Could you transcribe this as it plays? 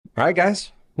All right,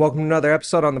 guys. Welcome to another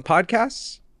episode on the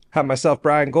podcast. Have myself,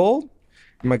 Brian Gold,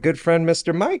 and my good friend,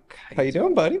 Mr. Mike. How you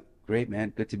doing, buddy? Great,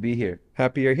 man. Good to be here.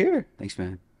 Happy you're here. Thanks,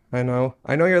 man. I know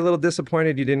you're a little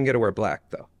disappointed you didn't get to wear black,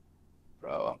 though.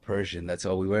 Bro, I'm Persian. That's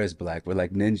all we wear is black. We're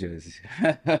like ninjas.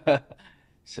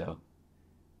 So,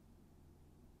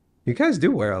 You guys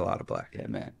do wear a lot of black. yeah,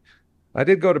 man. I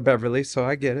did go to Beverly, so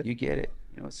I get it. You get it.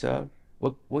 So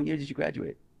what year did you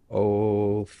graduate?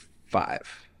 Oh,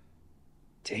 5.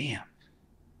 Damn.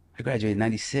 I graduated in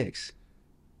 96.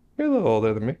 You're a little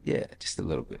older than me. Yeah, just a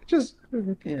little bit. Just,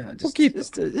 Yeah, we'll keep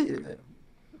just a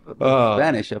uh,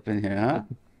 Spanish up in here, huh?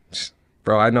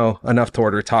 bro, I know enough to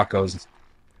order tacos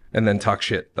and then talk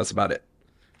shit. That's about it.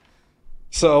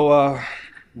 So,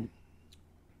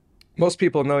 most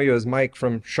people know you as Mike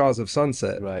from Shahs of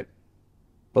Sunset. Right.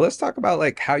 But let's talk about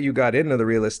like how you got into the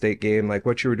real estate game, like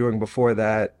what you were doing before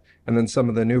that, and then some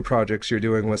of the new projects you're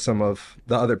doing with some of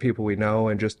the other people we know,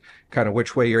 and just kind of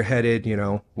which way you're headed,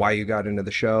 why you got into the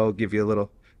show, give a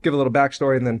little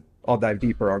backstory, and then I'll dive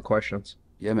deeper on questions.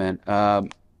 Yeah, man.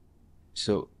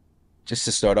 So just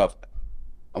to start off,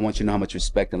 I want you to know how much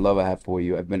respect and love I have for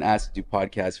you. I've been asked to do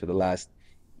podcasts for the last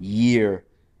year,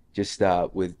 just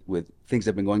with things that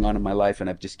have been going on in my life, and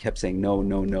I've just kept saying no,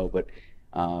 no, no. But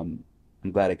I'm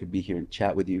glad I could be here and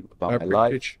chat with you about my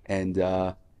life and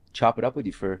chop it up with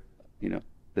you for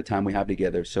the time we have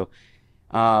together. So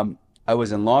I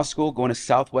was in law school, going to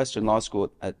Southwestern Law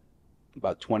School at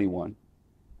about 21.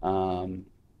 So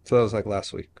that was like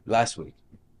last week. Last week.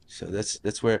 So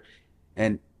that's where,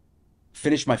 and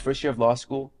finished my first year of law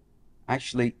school.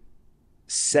 Actually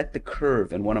set the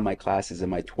curve in one of my classes, in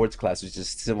my torts class, which is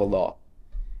civil law.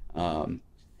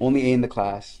 Only A in the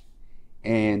class,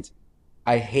 and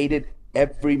I hated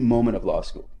every moment of law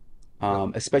school,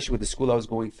 especially with the school I was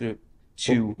going through.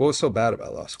 What was so bad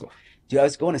about law school? Dude, I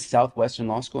was going to Southwestern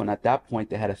Law School, and at that point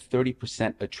they had a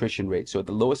 30% attrition rate. So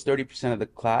the lowest 30% of the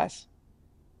class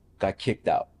got kicked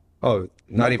out. Oh,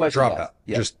 not even dropout,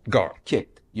 yeah. Just gone.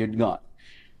 Kicked. You're gone.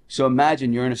 So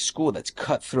imagine you're in a school that's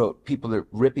cutthroat. People are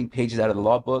ripping pages out of the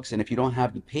law books, and if you don't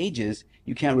have the pages,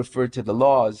 you can't refer to the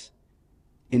laws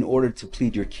in order to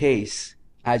plead your case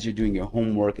as you're doing your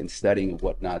homework and studying and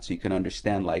whatnot, so you can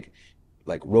understand like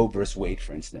Roe versus Wade,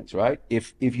 for instance, right?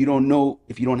 If you don't know,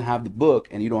 if you don't have the book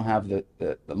and you don't have the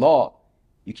law,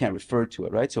 you can't refer to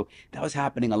it, right? So that was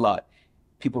happening a lot.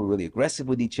 People were really aggressive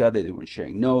with each other. They weren't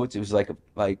sharing notes. It was like an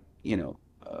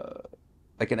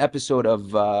episode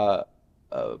of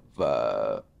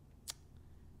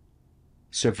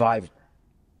Survivor,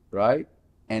 right?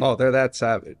 And Oh, they're that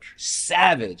savage.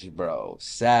 savage, bro,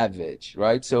 savage,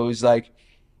 right? So it was like,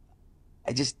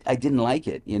 I didn't like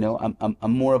it,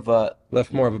 I'm more of a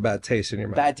Left more of a bad taste in your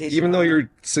mouth. bad taste. Even though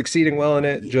you're succeeding well in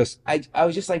it, just I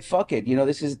was just like, fuck it,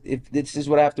 if this is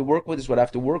what I have to work with, this is what I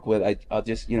have to work with. I'll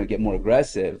just get more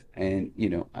aggressive, and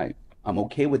I'm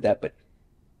okay with that, but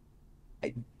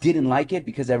I didn't like it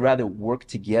because I'd rather work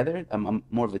together. I'm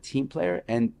more of a team player,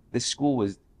 and this school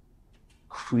was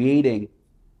creating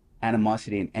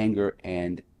animosity and anger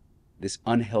and this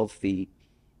unhealthy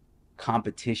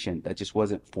competition that just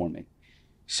wasn't for me.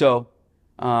 So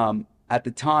at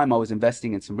the time, I was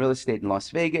investing in some real estate in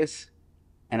Las Vegas,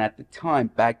 and at the time,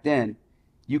 back then,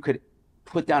 you could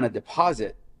put down a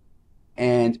deposit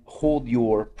and hold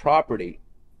your property.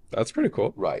 that's pretty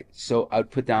cool. Right. So I would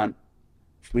put down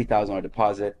 $3,000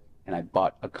 deposit, and I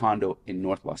bought a condo in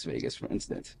North Las Vegas, for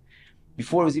instance.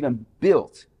 Before it was even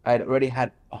built, I had already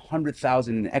had $100,000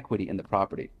 in equity in the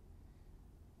property.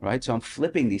 Right. So I'm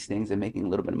flipping these things and making a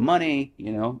little bit of money,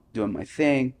 doing my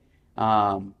thing.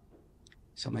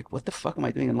 So I'm like, what the fuck am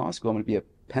I doing in law school? I'm going to be a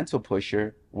pencil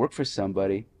pusher, work for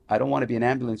somebody. I don't want to be an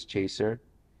ambulance chaser.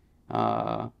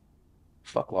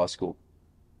 Fuck law school.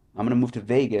 I'm going to move to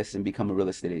Vegas and become a real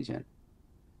estate agent.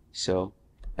 So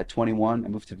at 21, I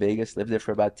moved to Vegas, lived there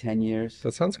for about 10 years.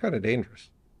 That sounds kind of dangerous.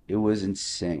 It was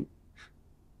insane.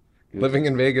 Living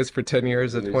in Vegas for 10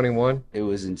 years at 21, It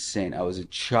was insane. I was a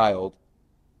child.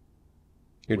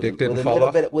 your dick didn't with a fall little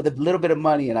off. bit, with a little bit of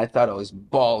money, and I thought I was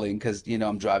balling because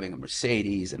I'm driving a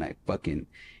Mercedes, and I fucking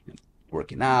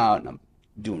working out, and I'm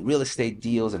doing real estate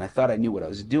deals, and I thought I knew what I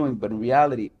was doing, but in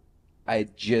reality, I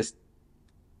had just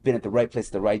been at the right place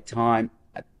at the right time,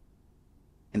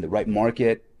 in the right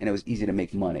market, and it was easy to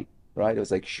make money, right? It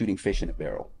was like shooting fish in a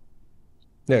barrel.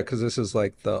 Yeah, because this is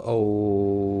like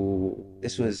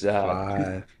This was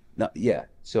five. no, yeah.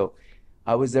 So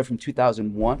I was there from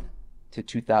 2001 to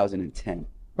 2010.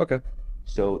 Okay.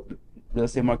 So the real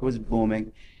estate market was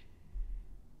booming.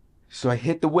 So I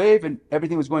hit the wave and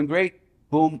everything was going great.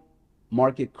 Boom,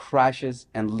 market crashes,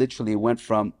 and literally went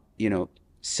from,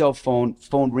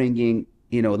 phone ringing,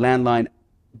 landline,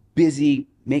 busy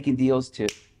making deals to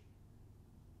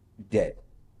dead,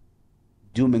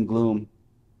 doom and gloom,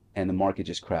 and the market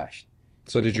just crashed.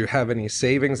 So did you have any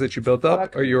savings that you built up,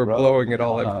 Fuck or me, you were bro. blowing it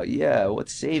all in? Yeah, what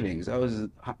savings? I was,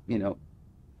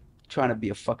 trying to be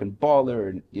a fucking baller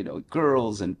and,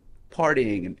 girls and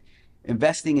partying and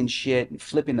investing in shit and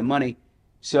flipping the money.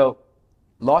 So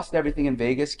lost everything in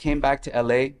Vegas, came back to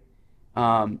LA,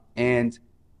 and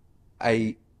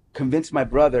I convinced my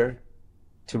brother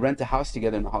to rent a house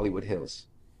together in the Hollywood Hills.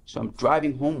 So I'm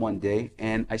driving home one day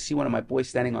and I see one of my boys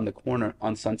standing on the corner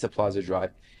on Sunset Plaza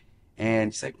Drive.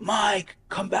 And he's like, Mike,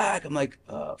 come back. I'm like,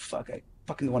 fuck, I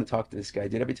fucking want to talk to this guy,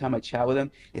 dude. Every time I chat with him,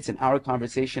 it's an hour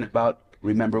conversation about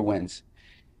remember wins.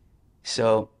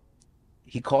 So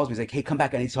he calls me, he's like, hey, come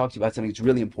back. I need to talk to you about something. It's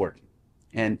really important.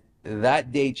 And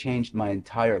that day changed my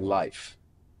entire life.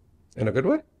 In a good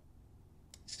way?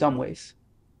 Some ways.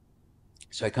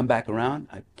 So I come back around,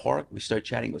 I park, we start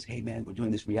chatting. He goes, hey man, we're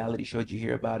doing this reality show. Did you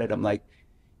hear about it? I'm like,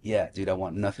 yeah, dude, I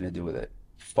want nothing to do with it.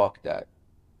 Fuck that.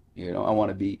 I want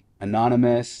to be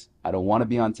anonymous. I don't want to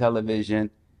be on television.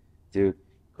 Dude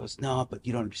goes, no, but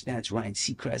you don't understand. It's Ryan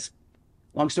Seacrest.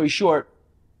 Long story short,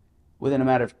 within a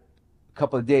matter of a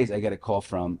couple of days, I get a call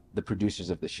from the producers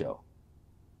of the show.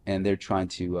 And they're trying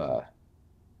to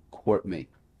court me.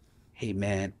 Hey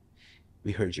man,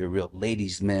 we heard you're a real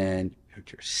ladies man. We heard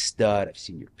you're a stud. I've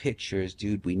seen your pictures,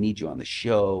 dude. We need you on the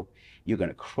show. You're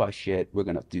gonna crush it. We're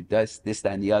gonna do this, that,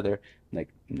 and the other. I'm like,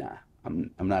 nah,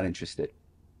 I'm not interested.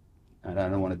 I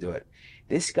don't want to do it.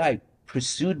 This guy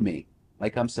pursued me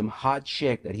like I'm some hot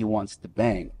chick that he wants to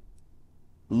bang.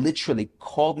 Literally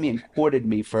called me and courted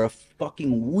me for a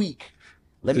fucking week.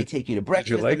 Let me take you to breakfast.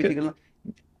 Did you like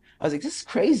it? I was like, this is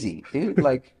crazy, dude.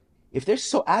 Like, if they're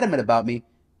so adamant about me,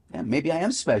 yeah, maybe I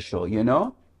am special,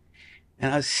 And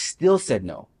I still said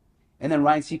no. And then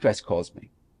Ryan Seacrest calls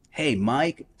me. Hey,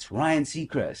 Mike, it's Ryan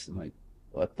Seacrest. I'm like,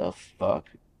 what the fuck?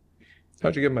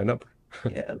 How'd you get my number?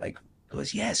 Yeah, like,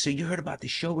 goes, yeah, so you heard about the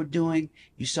show we're doing.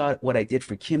 You saw what I did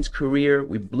for Kim's career.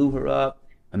 We blew her up.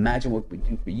 Imagine what we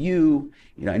do for you.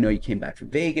 I know you came back from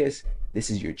Vegas. This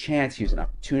is your chance. Here's an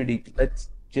opportunity. Let's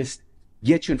just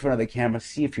get you in front of the camera,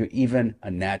 see if you're even a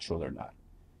natural or not.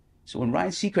 So when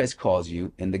Ryan Seacrest calls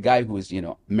you, and the guy who was,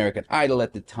 American Idol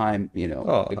at the time,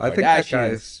 Oh, the I think that Kardashians,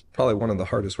 guy's probably one of the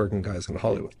hardest working guys in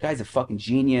Hollywood. the guy's a fucking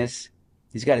genius.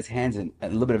 He's got his hands in a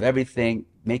little bit of everything,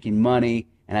 making money.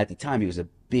 And at the time, he was a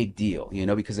big deal,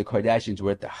 because the Kardashians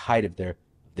were at the height of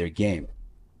their game.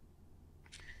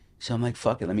 So I'm like,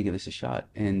 fuck it, let me give this a shot.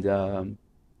 And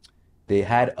they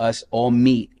had us all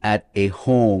meet at a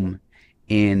home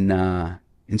in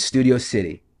Studio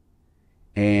City.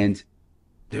 And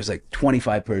there's like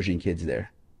 25 Persian kids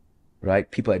there, right?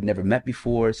 People I'd never met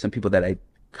before, some people that I'd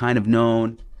kind of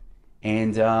known.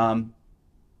 And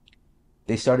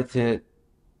they started to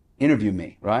interview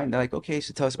me, right? And they're like, okay,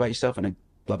 so tell us about yourself. And I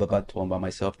blah, blah, blah, told them about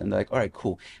myself. And they're like, all right,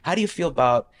 cool. How do you feel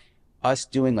about us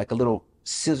doing like a little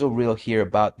sizzle reel here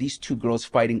about these two girls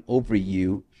fighting over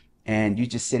you and you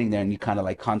just sitting there and you kind of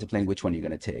like contemplating which one you're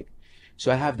going to take?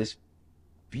 So I have this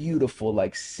beautiful,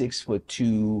 like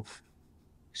 6'2"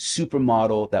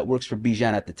 supermodel that works for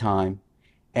Bijan at the time,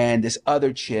 and this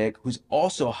other chick who's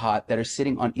also hot that are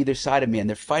sitting on either side of me and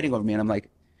they're fighting over me. And I'm like,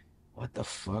 what the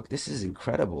fuck? This is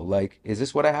incredible. Like, is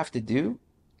this what I have to do?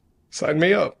 Sign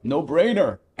me up. No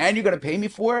brainer. And you're going to pay me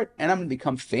for it? And I'm going to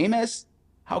become famous?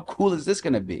 How cool is this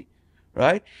going to be?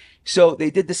 Right? So they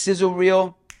did the sizzle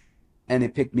reel and they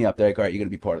picked me up. They're like, all right, you're going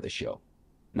to be part of the show.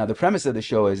 Now, the premise of the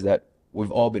show is that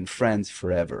we've all been friends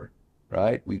forever,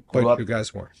 right? We grew up. You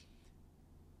guys weren't.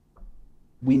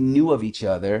 We knew of each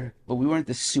other, but we weren't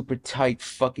this super tight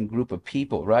fucking group of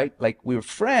people, right? Like, we were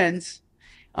friends,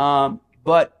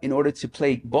 but in order to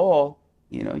play ball,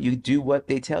 you do what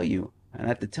they tell you. And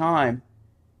at the time,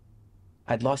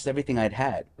 I'd lost everything I'd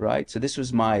had, right? So this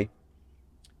was my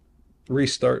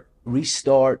Restart,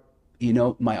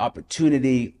 my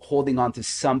opportunity, holding on to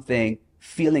something,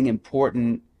 feeling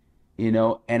important,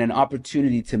 and an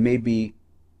opportunity to maybe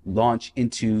launch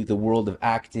into the world of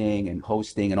acting and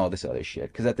hosting and all this other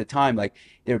shit. Because at the time, like,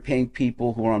 they were paying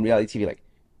people who were on reality TV like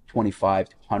 25,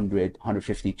 100,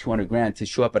 150, 200 grand to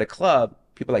show up at a club,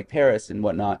 people like Paris and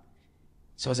whatnot.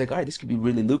 So I was like, all right, this could be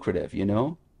really lucrative,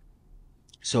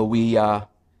 So we got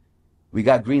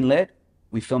greenlit.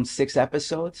 We filmed 6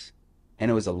 episodes,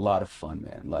 and it was a lot of fun,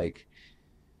 man. Like,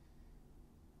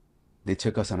 they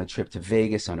took us on a trip to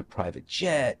Vegas on a private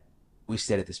jet. We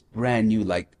stayed at this brand new,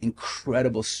 like,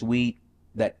 incredible suite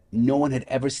that no one had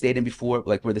ever stayed in before.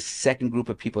 Like, we're the second group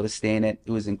of people to stay in it.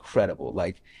 It was incredible.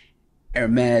 Like,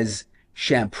 Hermes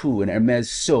shampoo and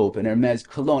Hermes soap and Hermes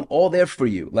cologne, all there for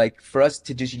you. Like, for us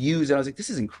to just use. And I was like, this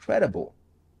is incredible.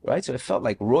 right? So it felt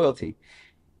like royalty.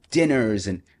 Dinners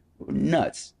and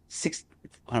nuts.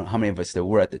 I don't know how many of us there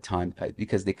were at the time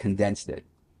because they condensed it.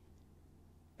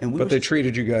 And But they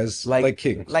treated you guys like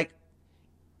kings. Like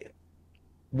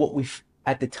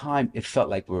at the time, it felt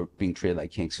like we were being treated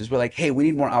like kings. Because we're like, hey, we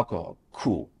need more alcohol.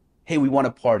 Cool. Hey, we want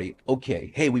to party.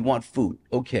 Okay. Hey, we want food.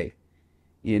 Okay.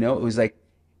 You know, it was like,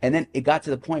 and then it got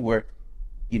to the point where,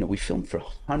 you know, we filmed for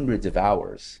hundreds of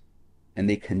hours, and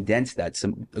they condensed that.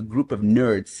 A group of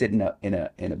nerds sit in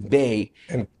a bay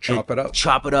and chop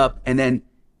it up, and then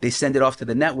they send it off to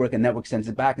the network, and network sends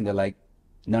it back, and they're like,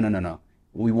 no.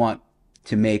 We want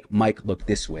to make Mike look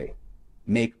this way,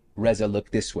 make Reza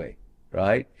look this way,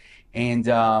 right? And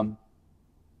yeah,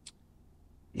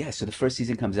 so the first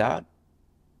season comes out,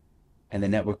 and the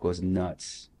network goes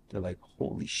nuts. They're like,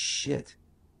 holy shit.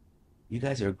 You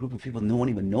guys are a group of people no one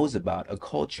even knows about, a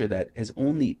culture that has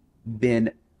only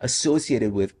been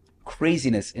associated with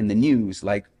craziness in the news,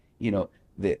 like, you know,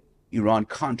 the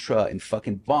Iran-Contra and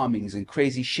fucking bombings and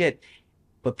crazy shit.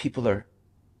 But people are,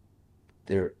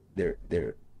 they're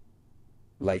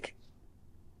like...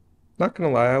 Not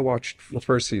gonna lie, I watched the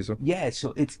first season. Yeah,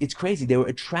 so it's crazy. They were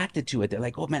attracted to it. They're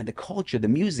like, oh man, the culture, the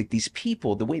music, these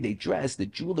people, the way they dress, the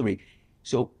jewelry.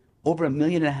 So over 1.5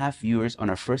 million viewers on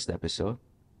our first episode.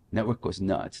 Network goes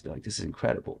nuts. They're like, this is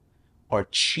incredible. Our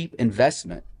cheap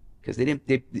investment, because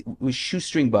it was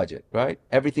shoestring budget, right?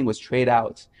 Everything was trade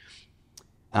outs.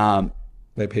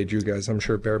 They paid you guys, I'm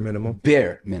sure, bare minimum.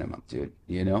 Bare minimum, dude.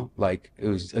 You know, like it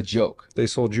was a joke. They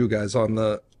sold you guys on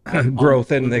the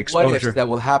growth and the exposure. What ifs that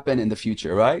will happen in the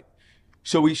future, right?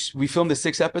 So we filmed the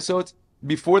 6 episodes.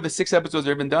 Before the 6 episodes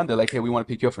are even done, they're like, hey, we want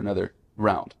to pick you up for another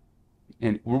round.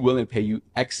 And we're willing to pay you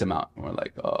X amount. And we're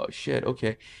like, oh shit,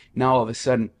 okay. Now all of a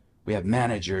sudden, we have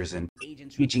managers and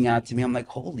agents reaching out to me. I'm like,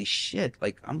 holy shit,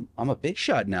 like I'm a big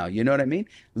shot now. You know what I mean?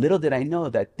 Little did I know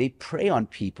that they prey on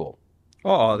people.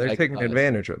 Oh, they're like, taking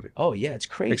advantage of it. Oh yeah, it's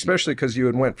crazy. Especially because you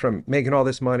had went from making all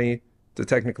this money to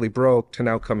technically broke to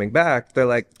now coming back. They're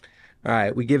like, all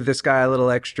right, we give this guy a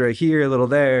little extra here, a little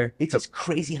there. It's just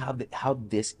crazy how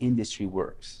this industry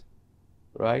works,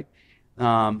 right?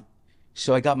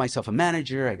 So I got myself a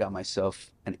manager, I got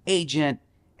myself an agent,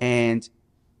 and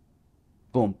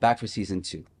boom, back for season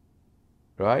 2,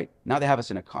 right? Now they have us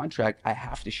in a contract. I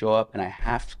have to show up and I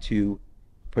have to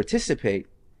participate.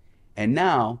 And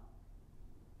now,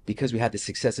 because we had the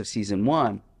success of season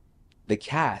 1, the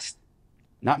cast,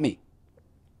 not me,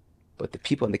 but the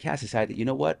people in the cast decided, you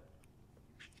know what?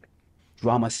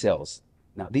 Drama sells.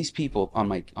 Now these people on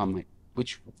my,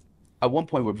 which at one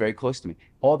point were very close to me,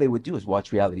 all they would do is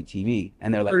watch reality TV.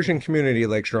 And they're like, Persian community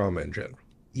likes drama in general.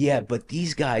 Yeah, but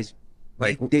these guys,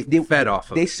 like they fed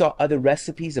off of they saw other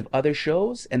recipes of other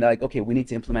shows, and they're like, okay, we need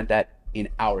to implement that in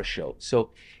our show. So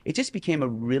it just became a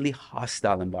really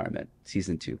hostile environment,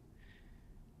 season 2.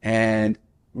 And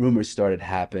rumors started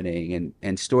happening,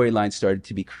 and storylines started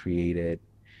to be created.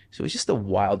 So it was just a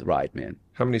wild ride, man.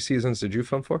 How many seasons did you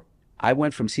film for? I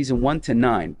went from season 1 to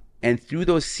 9. And through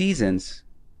those seasons,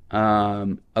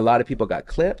 a lot of people got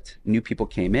clipped. New people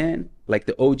came in. Like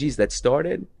the OGs that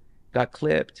started got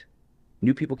clipped.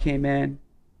 New people came in.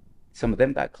 Some of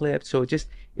them got clipped. So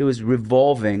it was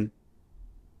revolving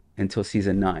until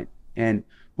season 9. And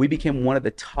we became one of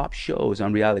the top shows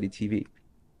on reality TV.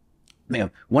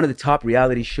 Man, one of the top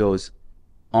reality shows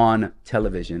on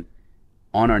television,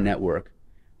 on our network.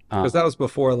 Because that was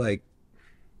before like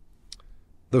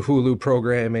the Hulu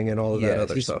programming and all of that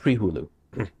other stuff. Pre-Hulu,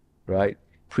 right?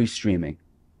 Pre-streaming.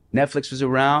 Netflix was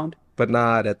around. But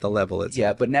not at the level it's...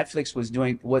 Yeah, but Netflix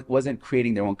wasn't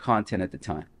creating their own content at the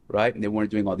time, right? And they weren't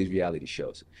doing all these reality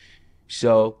shows.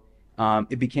 So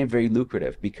it became very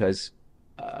lucrative because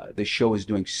the show was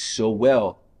doing so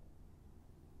well.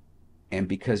 And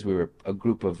because we were a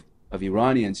group of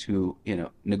Iranians who, you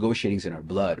know, negotiating's in our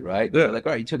blood, right? Yeah. They're like,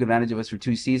 all right, you took advantage of us for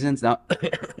 2 seasons. Now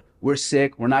we're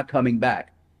sick. We're not coming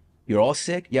back. You're all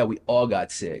sick? Yeah, we all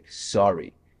got sick.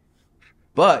 Sorry.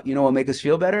 But you know what will make us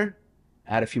feel better?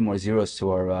 Add a few more zeros to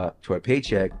our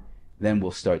paycheck, then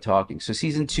we'll start talking. So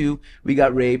season 2, we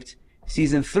got raped.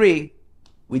 Season 3,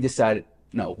 we decided,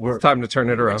 no, it's time to turn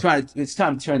it around. It's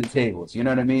time to turn the tables. You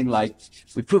know what I mean? Like,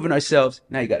 we've proven ourselves.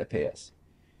 Now you got to pay us.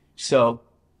 So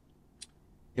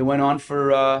it went on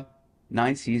for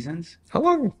 9 seasons. How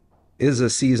long is a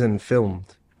season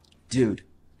filmed? Dude,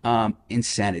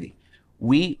 insanity.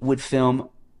 We would film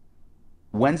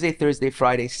Wednesday, Thursday,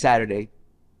 Friday, Saturday,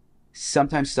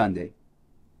 sometimes Sunday,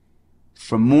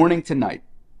 from morning to night.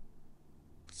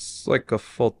 It's like a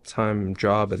full-time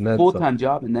job and then full-time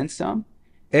job and then some.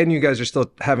 And you guys are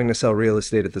still having to sell real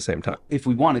estate at the same time. If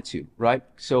we wanted to, right?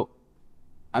 So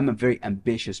I'm a very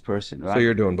ambitious person, right? So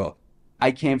you're doing both.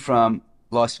 I came from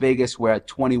Las Vegas, where at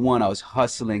 21 I was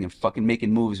hustling and fucking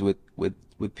making moves with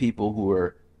people who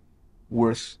were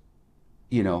worth,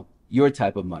 you know, your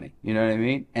type of money. You know what I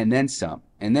mean? And then some,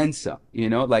 and then some. You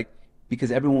know, like,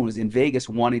 because everyone was in Vegas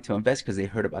wanting to invest because they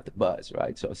heard about the buzz,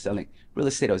 right? So I was selling real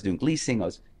estate, I was doing leasing, I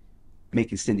was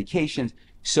making syndications.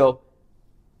 So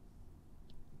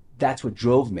that's what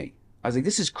drove me. I was like,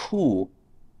 this is cool.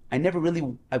 I never really,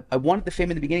 I wanted the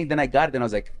fame in the beginning, then I got it, then I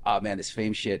was like, oh man, this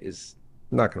fame shit is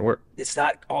Not gonna work. it's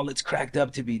not all it's cracked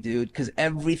up to be, dude, because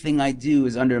everything I do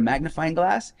is under a magnifying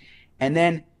glass. And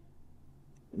then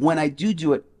when I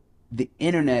do it, the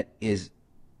internet is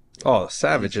Oh,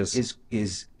 savages.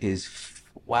 is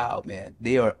wow, man.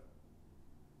 They are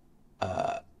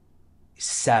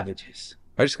savages.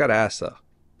 I just gotta ask though,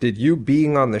 did you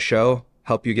being on the show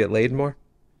help you get laid more?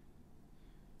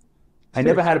 I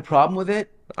never had a problem with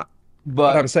it,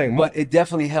 But I'm saying, but it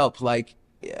definitely helped. Like,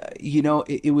 you know,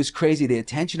 it was crazy the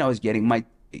attention I was getting.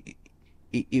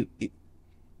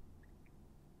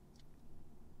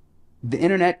 The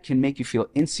internet can make you feel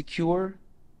insecure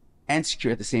and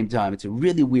secure at the same time. It's a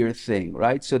really weird thing,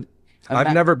 right? So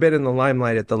I've never been in the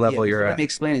limelight at the level you're Let at. me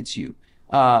explain it to you.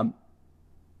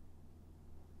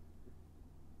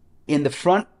 In the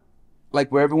front,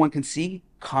 like where everyone can see,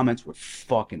 comments were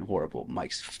fucking horrible.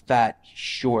 Mike's fat, he's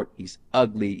short, he's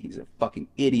ugly, he's a fucking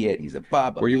idiot, he's a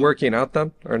baba. Were you working out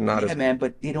then, or not? Yeah, man,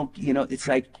 but they don't, you know, it's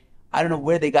like, I don't know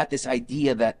where they got this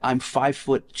idea that I'm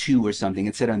 5'2" or something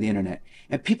and said on the internet.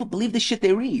 And people believe the shit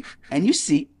they read. And you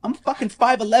see, I'm fucking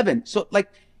 5'11". So,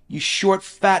 like, you short,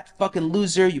 fat fucking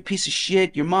loser, you piece of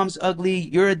shit, your mom's ugly,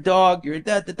 you're a dog, you're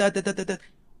da da da da da da da.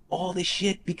 All this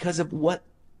shit because of what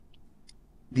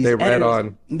these They read editors-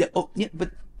 on. Oh, yeah,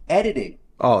 but editing.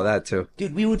 Oh, that too.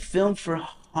 Dude, we would film for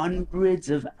hundreds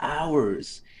of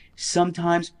hours,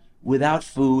 sometimes without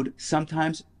food,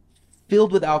 sometimes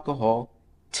filled with alcohol,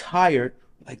 tired.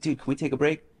 Like, dude, can we take a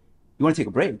break? You want to take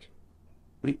a break?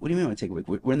 What do you mean want to take a break?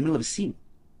 We're in the middle of a scene.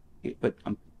 Yeah, but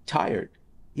I'm tired.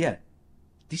 Yeah.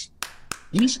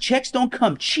 These checks don't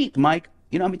come cheap, Mike.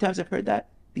 You know how many times I've heard that?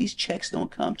 These checks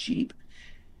don't come cheap.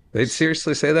 They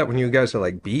seriously say that when you guys are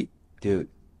like beat? Dude,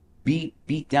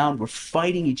 beat down. We're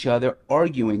fighting each other,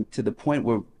 arguing to the point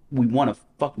where we want to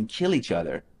fucking kill each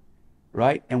other,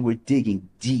 right? And we're digging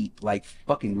deep, like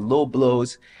fucking low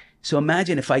blows. So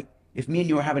imagine if me and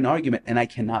you were having an argument and I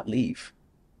cannot leave.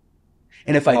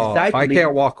 And if I decide If to I leave,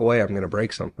 can't walk away, I'm gonna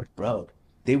break something. bro,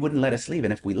 they wouldn't let us leave.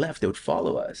 And if we left, they would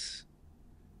follow us.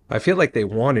 I feel like they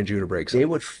wanted you to break They something.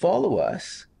 would follow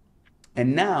us.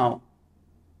 And now,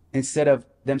 instead of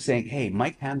them saying, hey,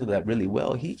 Mike handled that really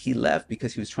well, he left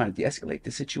because he was trying to de-escalate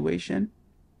the situation.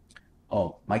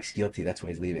 Oh, Mike's guilty, that's why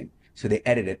he's leaving. So they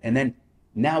edit it. And then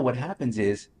now what happens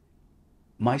is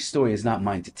my story is not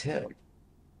mine to tell.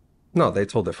 No, they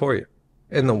told it for you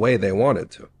in the way they wanted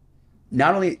to.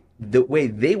 Not only the way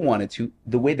they wanted to,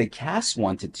 the way the cast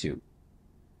wanted to.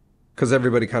 Because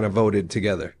everybody kind of voted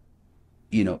together.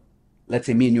 You know, let's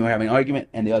say me and you are having an argument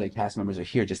and the other cast members are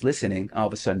here just listening. All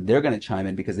of a sudden, they're going to chime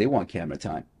in because they want camera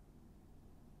time.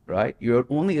 Right? You're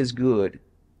only as good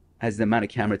as the amount of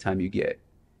camera time you get.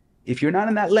 If you're not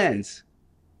in that lens,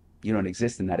 you don't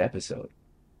exist in that episode.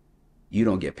 You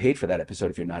don't get paid for that episode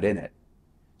if you're not in it.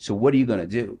 So what are you going to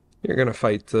do? You're gonna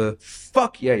fight the.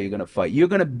 Fuck yeah, you're going to fight. You're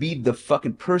going to be the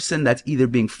fucking person that's either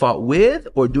being fought with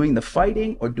or doing the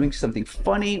fighting or doing something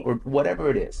funny or whatever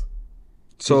it is.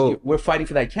 So We're fighting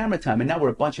for that camera time, and now we're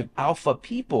a bunch of alpha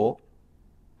people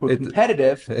who are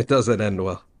competitive, it doesn't end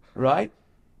well. right?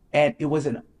 And it was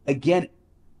again,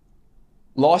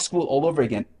 law school all over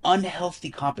again,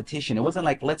 unhealthy competition. It wasn't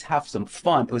like, let's have some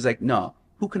fun. It was like, no,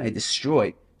 who can I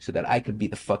destroy so that I could be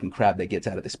the fucking crab that gets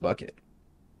out of this bucket?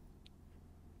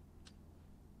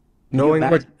 Knowing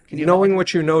imagine?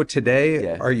 what you know today,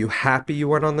 Yeah. are you happy you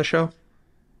went on the show?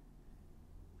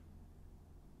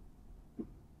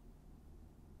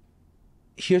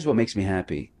 Here's what makes me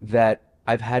happy, that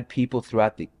I've had people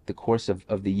throughout the course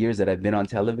of the years that I've been on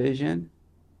television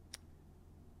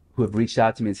who have reached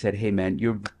out to me and said, hey man,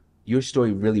 your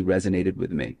story really resonated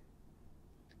with me.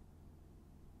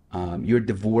 Your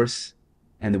divorce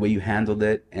and the way you handled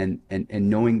it and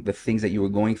knowing the things that you were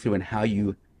going through and how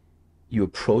you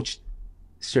approached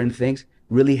certain things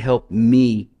really helped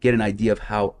me get an idea of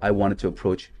how I wanted to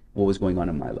approach what was going on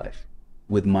in my life.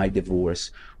 With my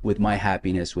divorce, with my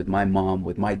happiness, with my mom,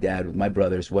 with my dad, with my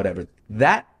brothers, whatever.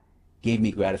 That gave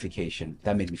me gratification.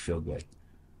 That made me feel good.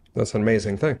 That's an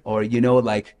amazing thing. Or, you know,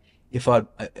 like if I'd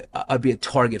be at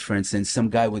Target, for instance, some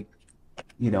guy with,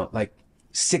 you know, like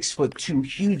 6'2",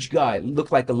 huge guy,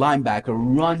 look like a linebacker,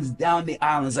 runs down the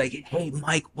aisle and is like, hey,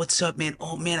 Mike, what's up, man?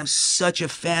 Oh, man, I'm such a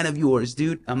fan of yours,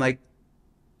 dude. I'm like,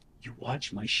 you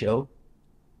watch my show?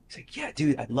 He's like, yeah,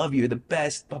 dude, I love you. You're the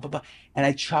best, blah, blah, blah. And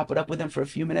I chop it up with them for a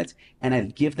few minutes, and I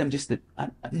give them just a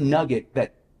nugget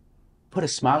that put a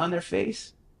smile on their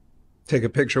face. Take a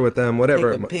picture with them,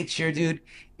 whatever. Take a picture, dude.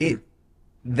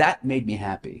 That made me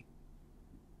happy,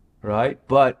 right?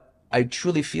 But I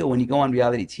truly feel when you go on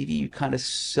reality TV, you kind of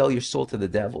sell your soul to the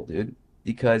devil, dude,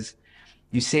 because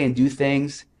you say and do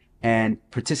things and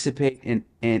participate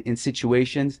in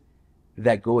situations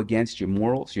that go against your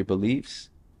morals, your beliefs,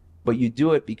 but you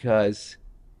do it because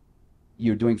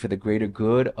you're doing for the greater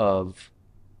good of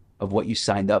what you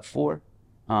signed up for.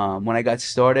 When I got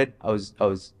started, I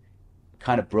was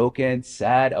kind of broken,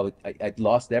 sad. I'd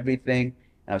lost everything,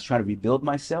 and I was trying to rebuild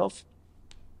myself.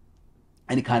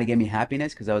 And it kind of gave me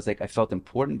happiness because I was like, I felt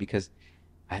important because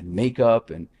I had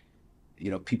makeup and,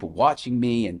 people watching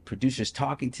me and producers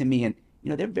talking to me. And,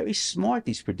 they're very smart,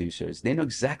 these producers. They know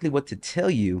exactly what to tell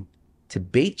you to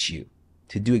bait you,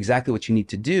 to do exactly what you need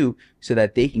to do so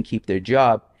that they can keep their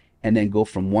job and then go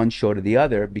from one show to the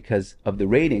other because of the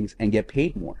ratings and get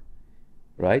paid more,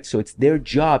 right? So it's their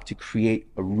job to create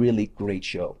a really great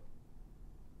show,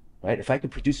 right? If I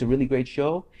could produce a really great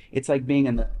show, it's like being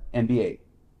in the NBA,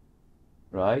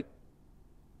 right?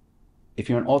 If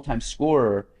you're an all-time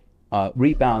scorer,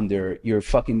 rebounder, you're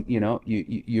fucking, you're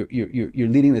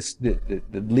leading the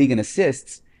league in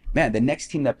assists. Man, the next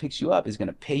team that picks you up is going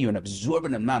to pay you an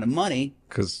absorbent amount of money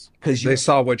because they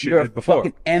saw what you did before. You're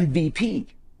a fucking MVP,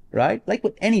 right? Like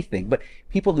with anything, but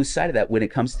people lose sight of that when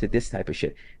it comes to this type of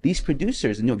shit. These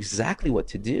producers know exactly what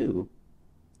to do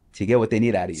to get what they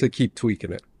need out of you. To keep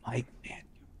tweaking it. Mike, man,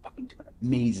 you're fucking doing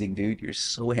amazing, dude. You're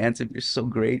so handsome. You're so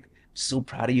great. I'm so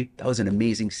proud of you. That was an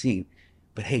amazing scene.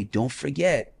 But hey, don't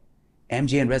forget,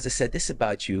 MJ and Reza said this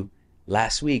about you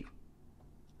last week.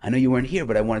 I know you weren't here,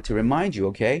 but I wanted to remind you,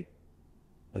 okay?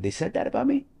 Oh, they said that about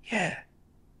me? Yeah.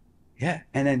 Yeah.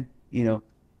 And then,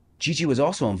 Gigi was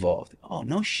also involved. Oh,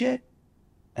 no shit.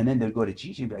 And then they'll go to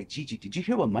Gigi and be like, Gigi, did you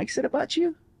hear what Mike said about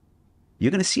you? You're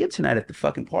going to see him tonight at the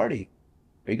fucking party.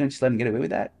 Are you going to just let him get away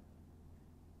with that?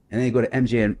 And then they go to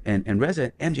MJ and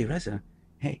Reza. MJ, Reza,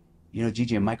 hey,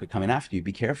 Gigi and Mike are coming after you.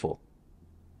 Be careful.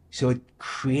 So it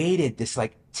created this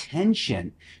like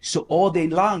tension. So all day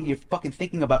long, you're fucking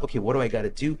thinking about, okay, what do I got to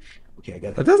do? Okay, I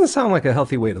got to. That doesn't sound like a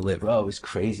healthy way to live. Bro, it was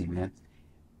crazy, man.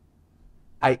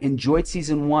 I enjoyed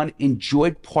season 1,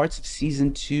 enjoyed parts of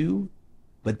season 2,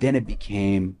 but then it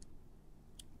became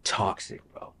toxic,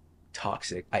 bro.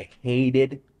 Toxic. I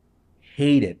hated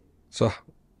so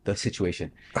the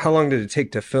situation. How long did it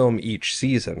take to film each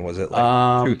season? Was it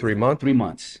like 2, 3 months? 3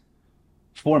 months.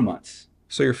 4 months.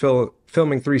 So you're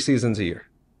filming 3 seasons a year?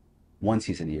 1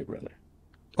 season a year, brother.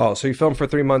 Oh, so you filmed for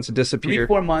 3 months, disappeared?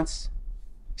 3, 4 months,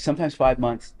 sometimes 5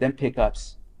 months, then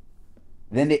pickups.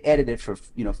 Then they edit it for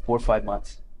 4 or 5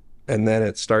 months. And then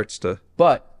it starts to...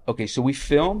 But, okay, so we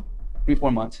film 3,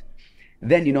 4 months.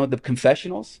 Then, the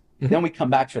confessionals, then we come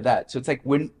back for that. So it's like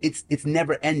it's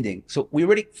never ending. So we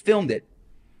already filmed it.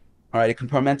 All right, I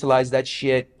compartmentalized that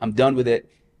shit. I'm done with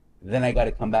it. Then I got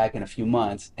to come back in a few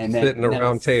months and then sit in a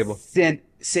round table,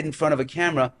 sit in front of a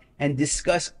camera and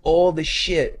discuss all the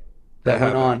shit that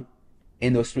went on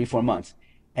in those 3, 4 months.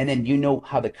 And then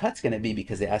how the cut's going to be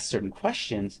because they ask certain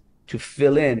questions to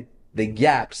fill in the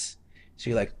gaps.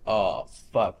 So you're like, oh,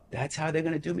 fuck, that's how they're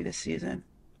going to do me this season?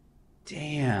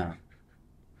 Damn.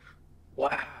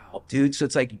 Wow, dude. So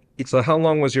it's like... So how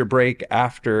long was your break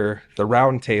after the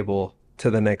round table to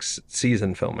the next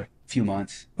season filming? Few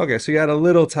months. Okay, so you had a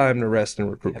little time to rest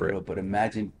and recuperate. Yeah, bro, but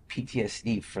imagine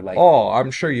PTSD for like... Oh,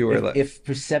 I'm sure you were if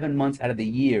for 7 months out of the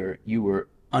year you were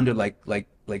under like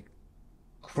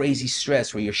crazy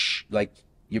stress where you're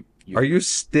Are you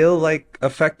still like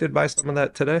affected by some of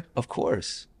that today? Of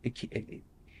course.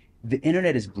 The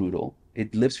internet is brutal.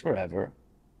 It lives forever.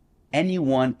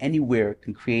 Anyone, anywhere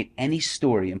can create any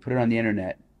story and put it on the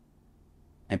internet,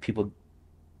 and people,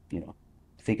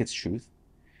 think it's truth.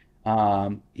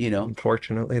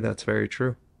 Unfortunately, that's very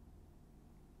true.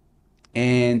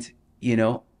 And,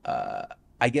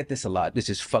 I get this a lot. This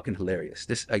is fucking hilarious.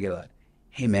 I get a lot.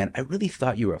 Hey, man, I really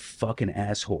thought you were a fucking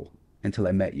asshole until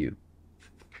I met you.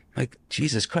 Like,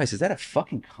 Jesus Christ, is that a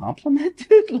fucking compliment,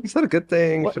 dude? Is that a good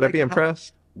thing? Should I be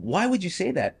impressed? Why would you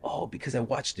say that? Oh, because I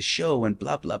watched the show and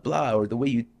blah, blah, blah, or the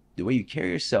way you carry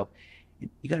yourself.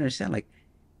 You got to understand, like,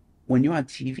 when you're on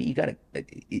TV, you got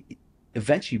to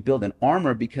eventually build an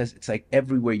armor because it's like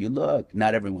everywhere you look,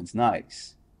 not everyone's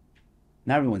nice.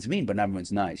 Not everyone's mean, but not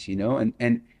everyone's nice,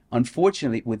 And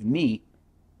unfortunately, with me,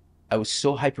 I was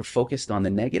so hyper-focused on the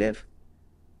negative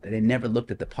that I never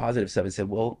looked at the positive stuff and said,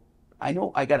 well, I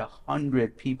know I got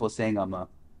 100 people saying I'm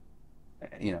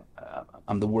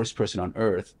the worst person on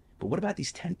earth, But what about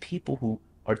these 10 people who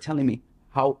are telling me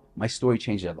how my story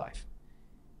changed their life?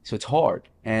 So it's hard.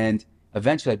 And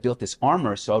eventually I built this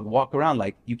armor so I'd walk around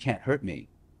like, you can't hurt me.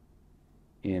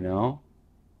 You know?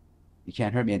 You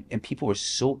can't hurt me. And people were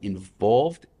so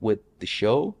involved with the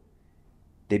show,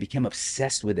 they became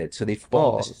obsessed with it. So they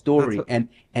followed the story and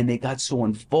they got so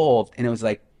involved. And it was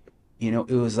like, you know,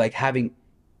 it was like having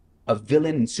a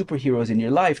villain and superheroes in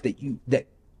your life that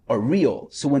are real.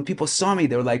 So when people saw me,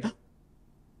 they were like,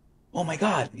 oh my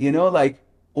God, you know, like,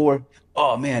 or,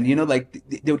 oh man, you know, like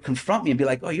they would confront me and be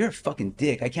like, oh, you're a fucking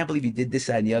dick. I can't believe you did this,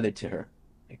 that, and the other to her.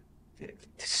 Like,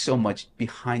 there's so much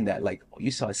behind that. Like,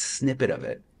 you saw a snippet of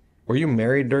it. Were you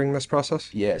married during this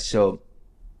process? Yeah. So,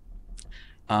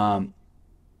 I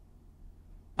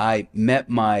met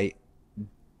my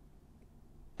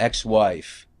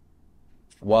ex-wife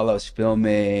while I was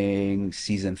filming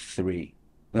season 3.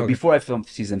 Okay. Before I filmed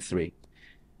season 3.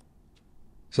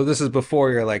 So this is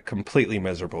before you're like completely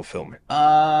miserable filming.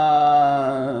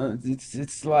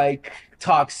 It's like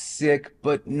toxic,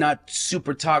 but not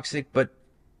super toxic, but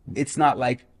it's not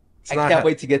like I can't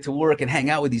wait to get to work and hang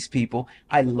out with these people.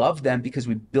 I love them because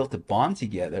we built a bond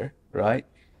together, right?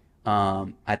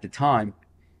 At the time.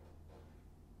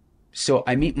 So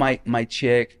I meet my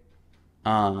chick,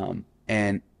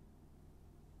 and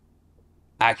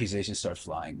accusations start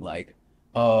flying like,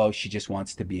 oh, she just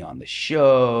wants to be on the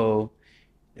show.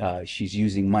 She's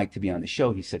using Mike to be on the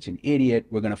show. He's such an idiot.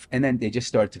 And then they just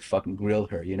start to fucking grill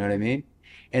her. You know what I mean?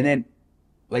 And then,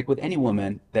 like with any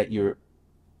woman that you're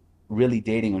really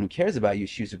dating and who cares about you,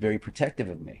 she was very protective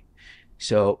of me.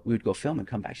 So we would go film and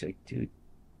come back. She's like, dude,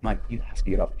 Mike, you have to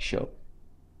get off the show.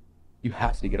 You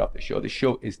have to get off the show. The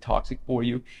show is toxic for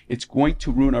you. It's going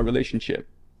to ruin our relationship.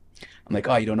 I'm like,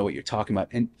 oh, you don't know what you're talking about.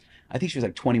 And I think she was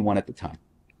like 21 at the time.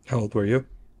 How old were you?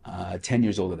 10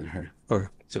 years older than her. Okay.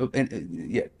 So,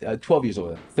 12 years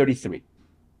older, 33.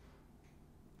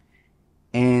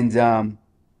 And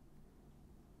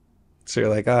so you're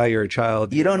like, you're a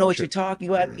child. You don't know what you're talking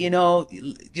about, you know,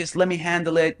 just let me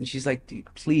handle it. And she's like,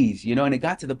 dude, please, you know, and it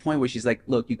got to the point where she's like,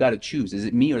 look, you got to choose. Is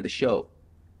it me or the show?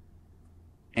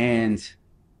 And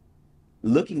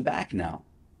looking back now,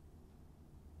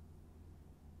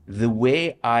 the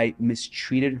way I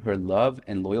mistreated her love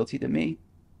and loyalty to me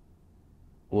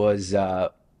was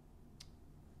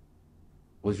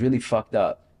really fucked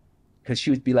up. Because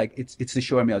she would be like, it's the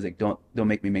show. I mean, I was like, don't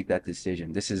make me make that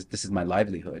decision. This is my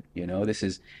livelihood, you know.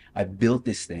 I built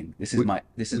this thing. This is my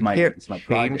project.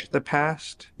 Change the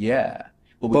past. Yeah,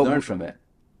 but we learn from it.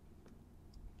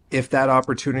 If that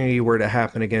opportunity were to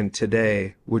happen again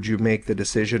today, would you make the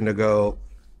decision to go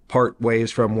part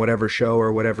ways from whatever show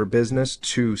or whatever business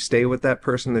to stay with that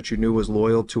person that you knew was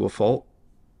loyal to a fault?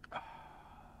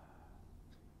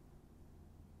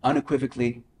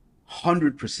 Unequivocally,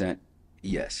 100%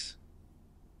 yes.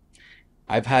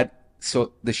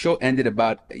 So the show ended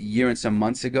about a year and some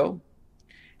months ago.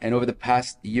 And over the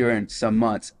past year and some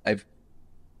months, I've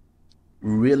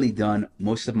really done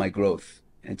most of my growth.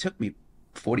 And it took me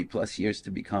 40 plus years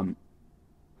to become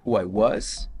who I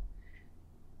was.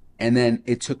 And then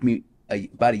it took me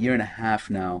about a year and a half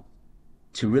now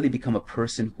to really become a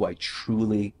person who I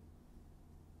truly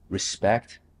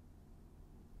respect.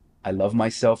 I love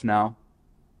myself now.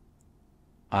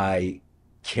 I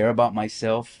care about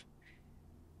myself.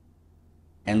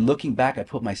 And looking back, I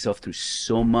put myself through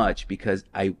so much because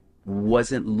I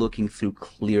wasn't looking through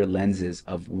clear lenses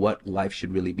of what life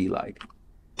should really be like.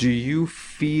 Do you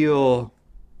feel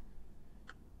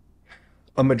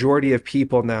a majority of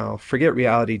people now, forget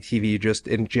reality TV, just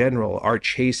in general, are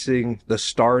chasing the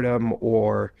stardom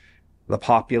or the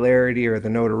popularity or the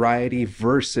notoriety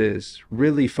versus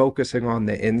really focusing on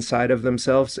the inside of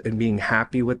themselves and being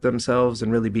happy with themselves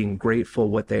and really being grateful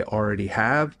what they already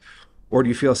have? Or do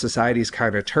you feel society's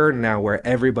kind of turned now where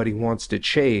everybody wants to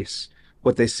chase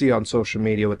what they see on social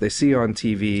media, what they see on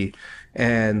TV,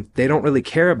 and they don't really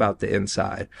care about the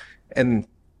inside? And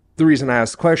the reason I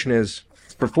ask the question is,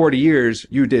 for 40 years,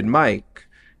 you did Mike,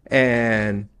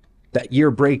 and that year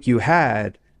break you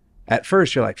had, at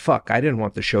first you're like, fuck, I didn't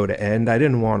want the show to end. I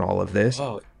didn't want all of this.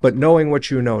 Oh. But knowing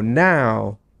what you know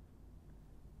now,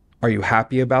 are you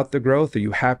happy about the growth? Are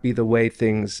you happy the way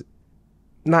things,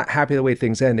 not happy the way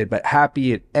things ended, but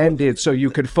happy it ended so you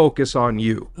could focus on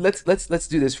you? Let's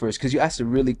do this first, because you asked a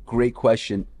really great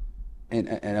question,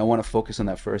 and I want to focus on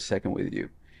that for a second with you.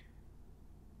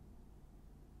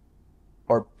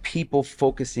 Are people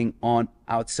focusing on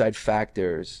outside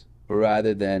factors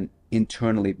rather than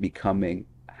internally becoming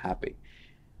happy?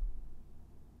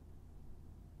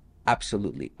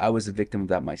 Absolutely. I was a victim of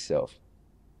that myself,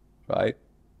 right?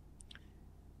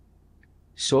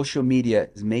 social media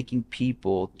is making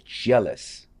people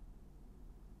jealous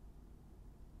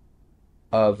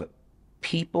of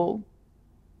people,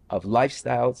 of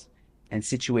lifestyles, and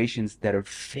situations that are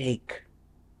fake.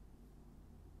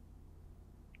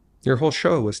 Your whole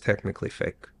show was technically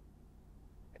fake.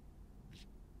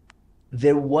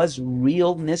 There was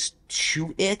realness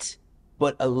to it,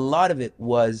 but a lot of it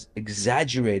was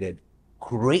exaggerated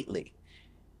greatly.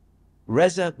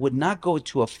 Reza would not go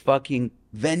to a fucking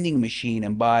vending machine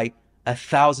and buy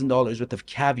 $1,000 worth of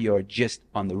caviar just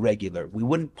on the regular. We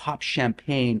wouldn't pop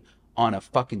champagne on a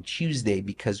fucking Tuesday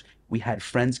because we had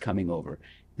friends coming over.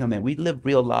 No, man, we live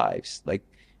real lives. Like,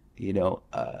 you know,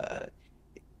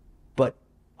 but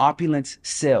opulence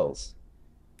sells.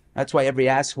 That's why every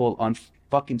asshole on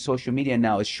fucking social media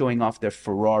now is showing off their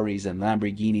Ferraris and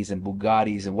Lamborghinis and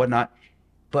Bugattis and whatnot.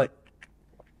 But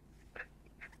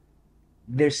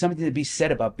there's something to be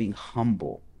said about being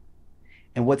humble.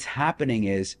 And what's happening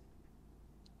is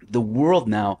the world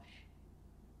now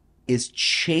is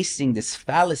chasing this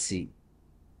fallacy.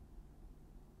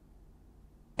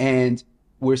 And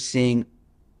we're seeing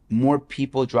more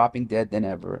people dropping dead than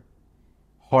ever.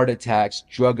 Heart attacks,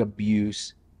 drug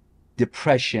abuse,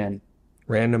 depression,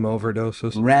 Random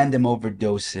overdoses.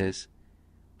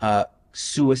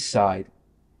 Suicide,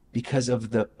 because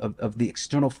of the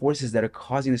external forces that are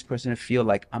causing this person to feel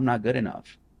like I'm not good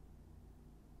enough.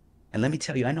 And let me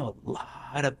tell you, I know a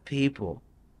lot of people.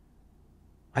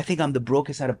 I think I'm the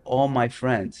brokest out of all my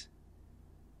friends.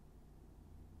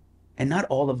 And not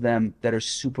all of them that are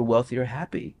super wealthy are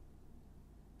happy.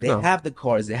 They No. have the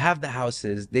cars, they have the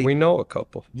houses. We know a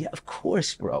couple. Yeah, of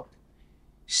course, bro.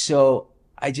 So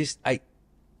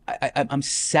I'm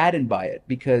saddened by it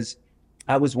because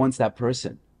I was once that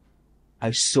person.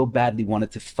 I so badly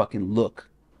wanted to fucking look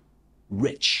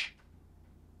rich.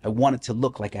 I wanted to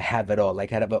look like I have it all,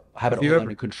 like I have it all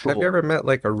under control. Have you ever met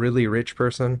like a really rich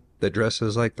person that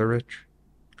dresses like the rich?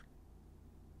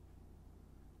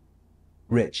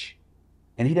 Rich.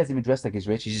 And he doesn't even dress like he's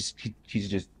rich. He's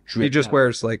just dripped He just out.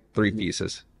 wears like 3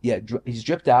 pieces. Yeah, he's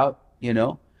dripped out, you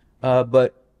know.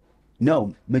 But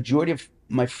no, majority of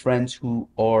my friends who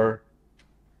are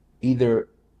either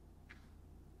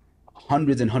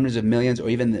hundreds and hundreds of millions or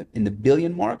even in the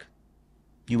billion mark,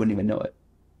 you wouldn't even know it.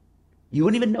 You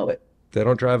wouldn't even know it. They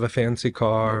don't drive a fancy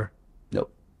car. No.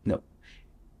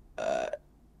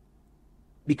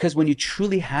 Because when you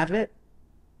truly have it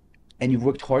and you've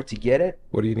worked hard to get it,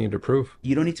 What do you need to prove?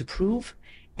 you don't need to prove,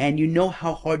 and you know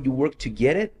how hard you work to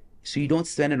get it, so you don't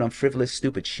spend it on frivolous,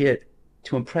 stupid shit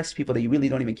to impress people that you really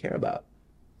don't even care about.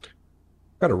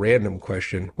 Got a random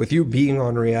question. With you being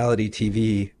on reality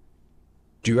TV,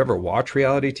 do you ever watch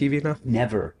reality TV now?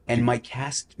 Never. And my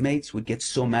castmates would get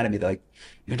so mad at me. They're like,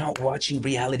 "You're not watching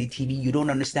reality TV. You don't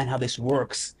understand how this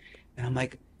works." And I'm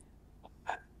like,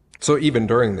 So even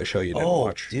during the show, you didn't "Oh,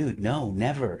 watch? dude, no,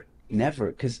 never.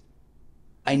 Because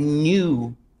I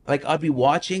knew, like, I'd be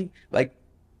watching, like,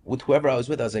 with whoever I was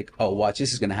with, I was like, "Oh, watch,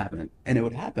 this is gonna happen," and it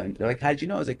would happen. They're like, "How did you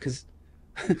know?" I was like, "Because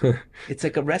it's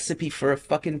like a recipe for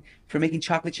making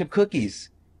chocolate chip cookies."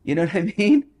 You know what I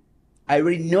mean? I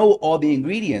already know all the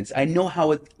ingredients. I know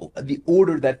how the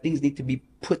order that things need to be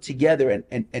put together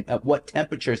and at what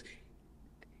temperatures.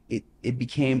 It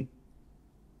became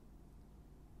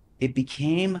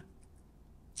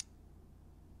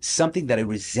something that I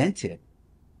resented.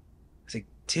 I was like,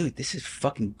 dude, this is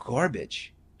fucking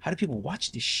garbage. How do people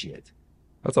watch this shit?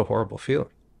 That's a horrible feeling.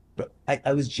 But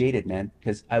I was jaded, man,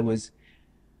 because I wasn't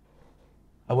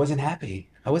happy.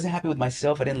 I wasn't happy with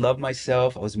myself. I didn't love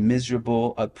myself. I was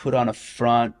miserable. I put on a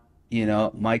front, you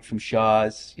know, Mike from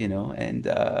Shahs, you know, and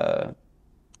I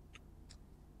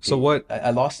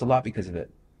lost a lot because of it.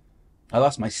 I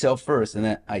lost myself first, and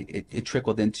then it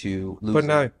trickled into losing.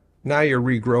 But now you're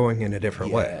regrowing in a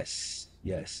different way.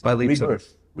 Yes. By leaps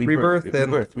Rebirth.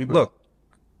 and look,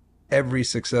 every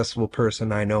successful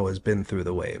person I know has been through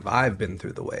the wave. I've been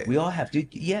through the wave. We all have,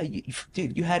 dude. Yeah,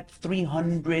 dude, you had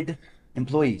 300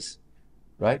 employees,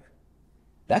 right?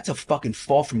 That's a fucking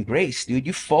fall from grace, dude.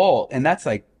 You fall, and that's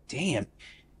like, damn.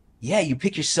 Yeah, you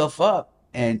pick yourself up,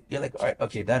 and you're like, all right,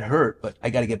 okay, that hurt, but I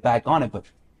got to get back on it. But,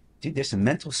 dude, there's some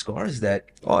mental scars that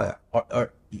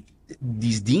are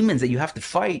these demons that you have to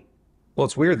fight. Well,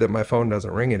 it's weird that my phone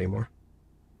doesn't ring anymore.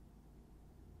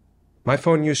 My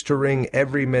phone used to ring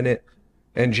every minute,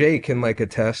 and Jay can like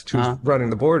attest, who's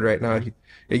running the board right now.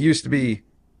 It used to be,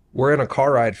 we're in a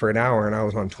car ride for an hour, and I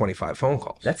was on 25 phone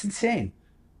calls. That's insane.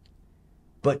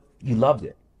 But you loved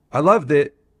it. I loved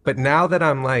it, but now that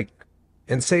I'm like,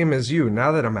 and same as you,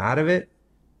 now that I'm out of it,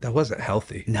 that wasn't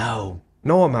healthy. No.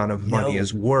 No amount of money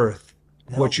is worth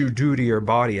what you do to your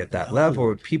body at that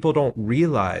level. People don't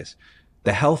realize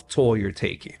the health toll you're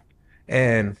taking.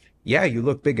 And yeah, you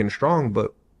look big and strong,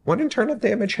 but what internal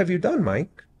damage have you done,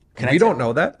 Mike? We don't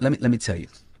know that. Let me tell you.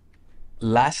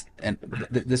 This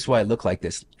is why I look like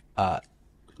this.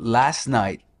 Last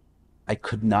night, I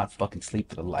could not fucking sleep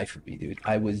for the life of me, dude.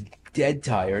 I was dead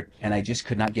tired, and I just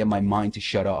could not get my mind to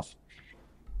shut off.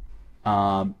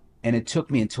 And it took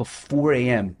me until 4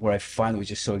 a.m. where I finally was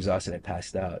just so exhausted I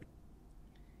passed out.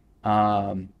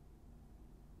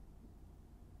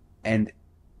 And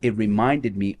it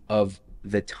reminded me of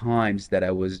the times that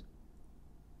I was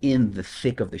in the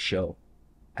thick of the show.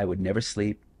 I would never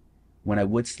sleep. When I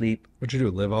would sleep, What'd you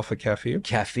do? Live off of caffeine?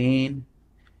 Caffeine.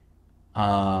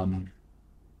 I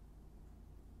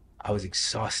was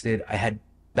exhausted. I had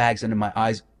bags under my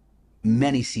eyes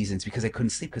many seasons because I couldn't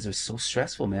sleep because it was so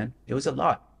stressful, man. It was a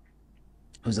lot.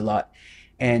 It was a lot.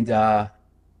 And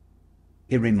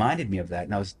it reminded me of that.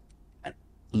 And I was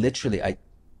literally, I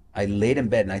laid in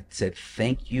bed and I said,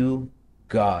 thank you,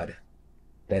 God,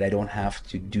 that I don't have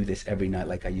to do this every night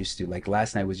like I used to. Like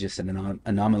last night was just an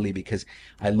anomaly because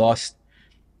I lost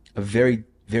a very,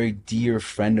 very dear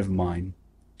friend of mine.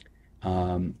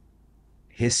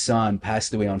 His son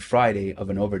passed away on Friday of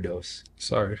an overdose.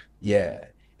 Sorry. Yeah.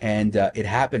 And it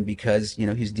happened because, you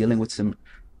know, he's dealing with some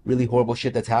really horrible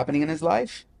shit that's happening in his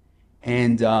life.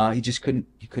 And he just couldn't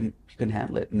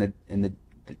handle it. And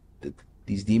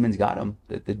these demons got him,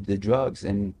 the drugs,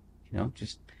 and, you know,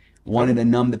 just wanted to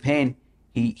numb the pain.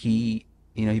 He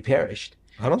perished.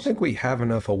 I don't think we have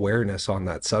enough awareness on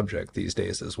that subject these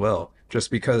days as well.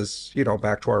 Just because, you know,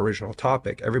 back to our original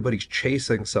topic, everybody's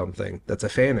chasing something that's a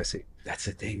fantasy. That's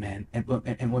the thing, man.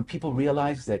 And when people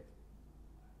realize that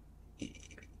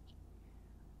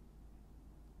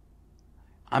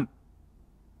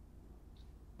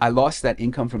I lost that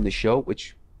income from the show,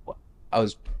 which I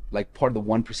was like part of the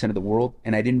 1% of the world,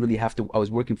 and I didn't really have to. I was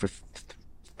working for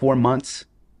 4 months,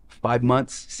 5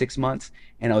 months, 6 months,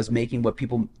 and I was making what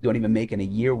people don't even make in a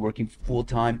year, working full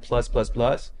time, plus.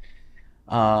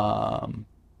 And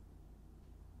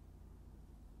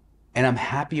I'm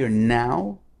happier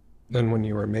now than when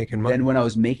you were making money. than when I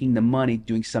was making the money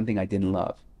doing something I didn't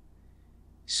love.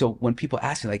 So when people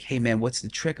ask me like, hey man, what's the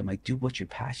trick? I'm like, do what you're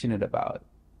passionate about.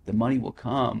 The money will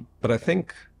come. But I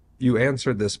think you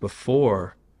answered this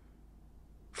before.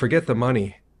 Forget the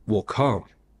money will come.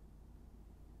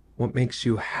 What makes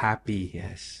you happy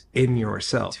Yes. in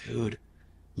yourself? Dude,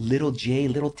 Little J,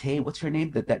 Little Tay, what's her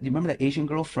name? That you remember that Asian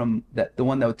girl from the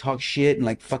one that would talk shit and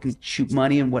like fucking shoot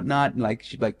money and whatnot, and like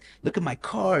she'd be like, look at my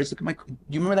cars, look at my.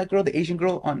 You remember that girl, the Asian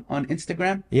girl on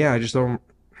Instagram? Yeah, I just don't.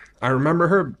 I remember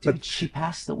her, but Dude, she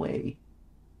passed away.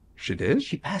 she did?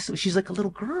 She passed away. She's like a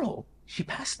little girl. She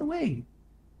passed away.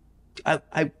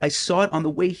 I saw it on the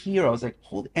way here. I was like,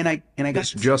 hold, and I got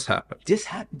This just happened.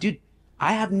 dude.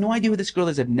 I have no idea who this girl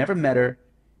is. I've never met her.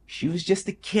 She was just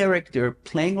a character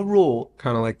playing a role.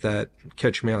 Kind of like that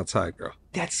Catch Me Outside girl.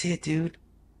 That's it, dude.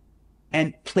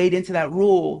 And played into that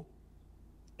role.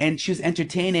 And she was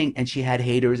entertaining, and she had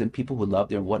haters and people who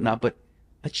loved her and whatnot. But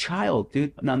a child,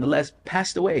 dude, nonetheless,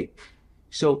 passed away.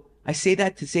 So I say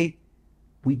that to say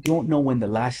we don't know when the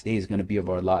last day is going to be of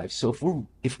our lives. So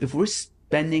if we're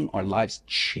spending our lives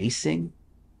chasing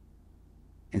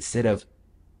instead of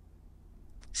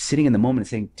sitting in the moment and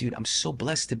saying, dude, I'm so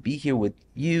blessed to be here with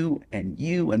you and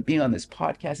being on this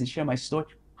podcast and share my story.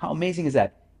 How amazing is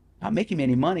that? Not making me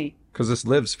any money. Because this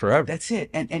lives forever. That's it.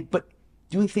 But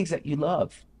doing things that you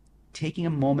love, taking a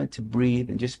moment to breathe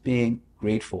and just being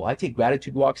grateful. I take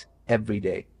gratitude walks every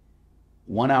day,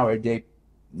 1 hour a day,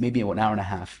 maybe 1 hour and a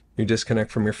half. You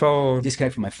disconnect from your phone.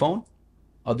 Disconnect from my phone.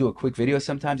 I'll do a quick video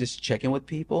sometimes just to check in with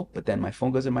people, but then my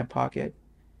phone goes in my pocket.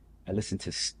 I listen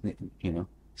to, you know,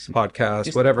 some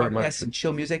Podcast, whatever it might podcasts and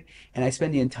chill music, and I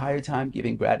spend the entire time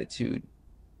giving gratitude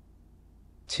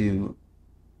to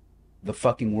the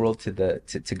fucking world,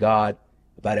 to God,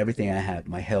 about everything I have,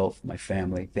 my health, my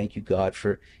family. Thank you, God,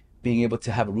 for being able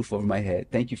to have a roof over my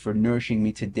head. Thank you for nourishing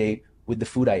me today with the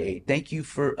food I ate. Thank you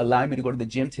for allowing me to go to the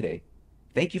gym today.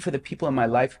 Thank you for the people in my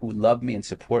life who love me and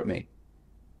support me.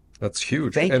 That's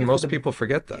huge. Thank And you most people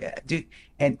forget that. Yeah, dude.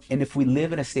 And if we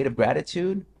live in a state of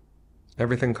gratitude,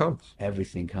 Everything comes.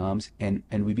 everything comes, and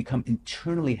we become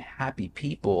internally happy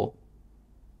people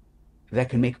that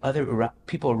can make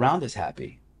people around us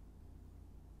happy.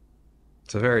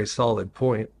 It's a very solid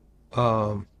point.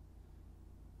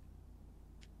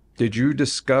 Did you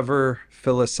discover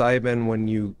psilocybin when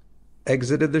you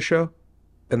exited the show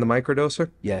in the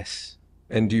microdoser? Yes.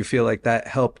 And do you feel like that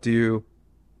helped you?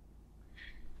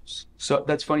 So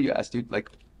that's funny you asked, dude. Like,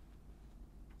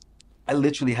 I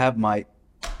literally have my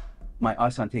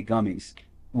Asante gummies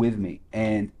with me,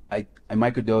 and I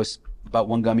microdose about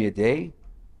one gummy a day.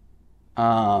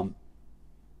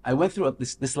 I went through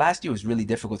this last year was really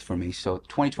difficult for me. So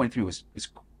 2023 was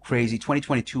crazy.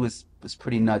 2022 was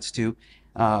pretty nuts too.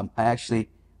 I actually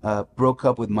broke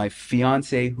up with my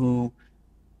fiance, who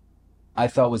I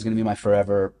thought was going to be my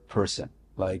forever person.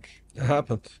 Like, It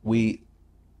happens.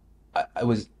 I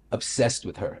was obsessed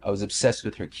with her. I was obsessed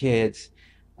with her kids.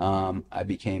 I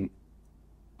became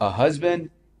a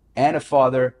husband and a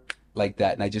father like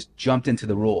that, and I just jumped into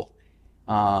the role.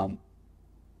 And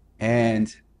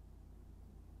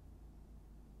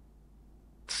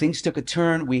things took a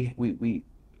turn. The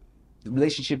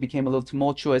relationship became a little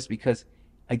tumultuous because,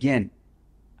 again,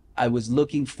 I was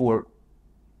looking for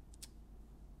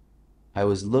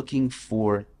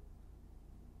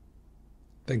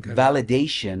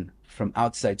validation from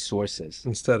outside sources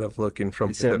Instead of looking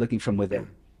from within,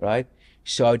 right?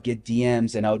 So I would get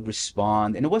DMs and I would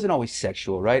respond, and it wasn't always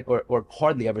sexual, right? Or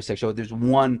hardly ever sexual. There's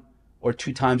 1 or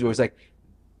 2 times where it was like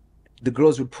the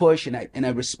girls would push and I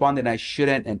responded and I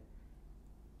shouldn't. And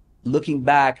looking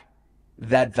back,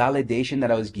 that validation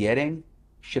that I was getting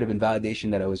should have been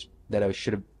validation that I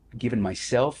should have given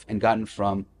myself and gotten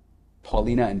from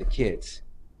Paulina and the kids,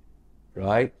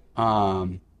 right?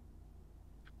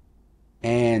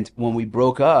 And when we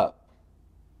broke up,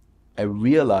 I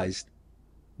realized,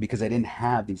 because I didn't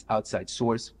have these outside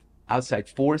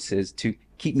forces to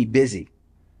keep me busy,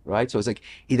 right? So it's like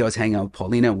either I was hanging out with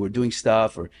Paulina and we were doing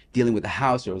stuff, or dealing with the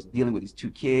house, or I was dealing with these 2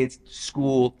 kids,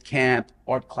 school, camp,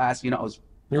 art class. You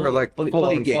were like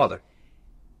full-on engaged. father.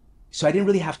 So I didn't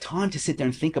really have time to sit there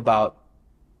and think about,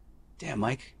 damn,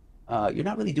 Mike, you're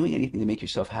not really doing anything to make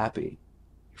yourself happy.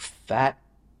 You're fat.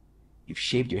 You've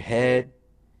shaved your head.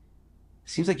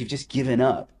 Seems like you've just given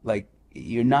up. Like,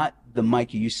 you're not the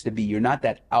Mike you used to be. You're not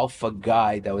that alpha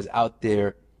guy that was out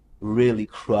there really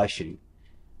crushing.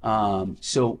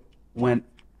 So when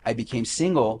I became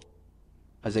single,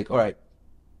 I was like, all right,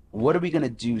 what are we going to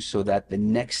do so that the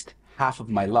next half of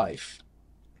my life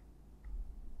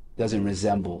doesn't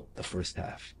resemble the first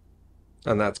half?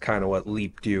 And that's kind of what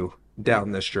leaped you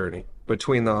down this journey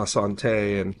between the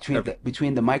Asante and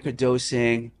between the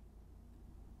microdosing,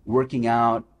 working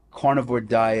out, carnivore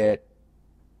diet,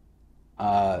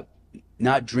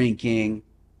 not drinking.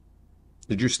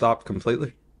 Did you stop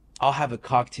completely? I'll have a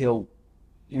cocktail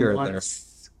Here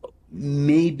once,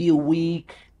 maybe a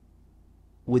week,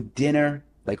 with dinner,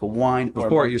 like a wine.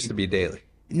 Before it used to be daily.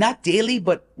 Not daily,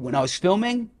 but when I was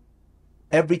filming,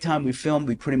 every time we filmed,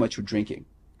 we pretty much were drinking.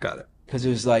 Got it. Because it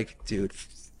was like, dude,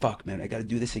 fuck, man, I got to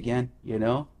do this again,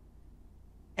 And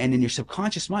in your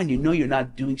subconscious mind, you're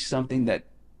not doing something that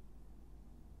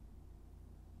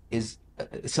is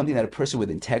something that a person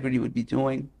with integrity would be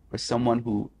doing, or someone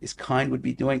who is kind would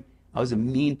be doing. I was a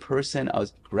mean person. I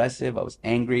was aggressive. I was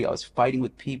angry. I was fighting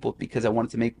with people because I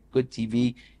wanted to make good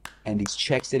TV, and these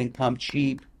checks didn't come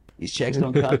cheap. These checks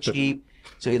don't come cheap.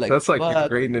 So you're like, that's like fuck.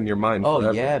 ingrained in your mind. Oh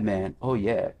forever. yeah, man. Oh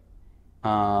yeah.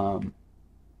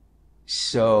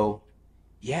 So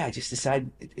yeah, I just decided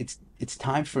it's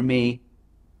time for me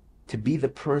to be the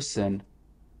person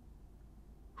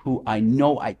who I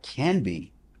know I can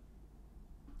be.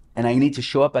 And I need to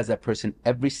show up as that person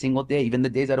every single day, even the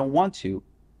days I don't want to,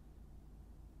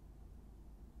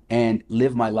 and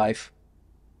live my life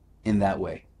in that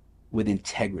way, with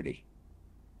integrity.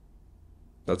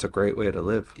 That's a great way to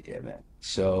live. Yeah, man.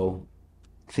 So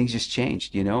things just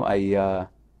changed,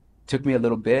 took me a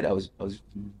little bit. I was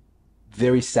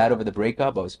very sad over the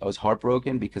breakup. I was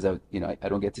heartbroken because I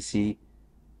don't get to see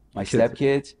my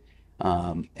stepkids,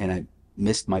 and I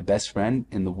missed my best friend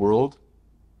in the world.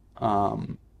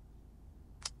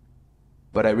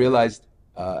 But I realized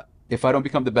if I don't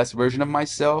become the best version of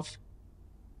myself,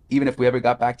 even if we ever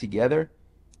got back together,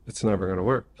 it's never going to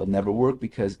work. It'll never work,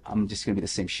 because I'm just going to be the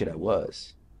same shit I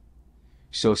was.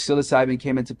 So psilocybin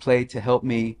came into play to help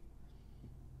me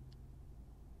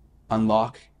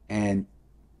unlock and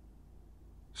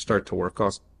start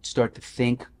to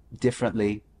think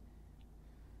differently,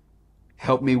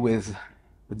 help me with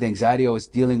the anxiety I was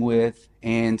dealing with,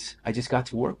 and I just got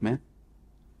to work, man.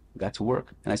 Got to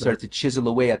work, and I started to chisel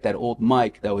away at that old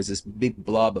Mike that was this big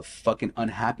blob of fucking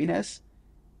unhappiness,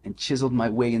 and chiseled my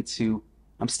way into.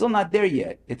 I'm still not there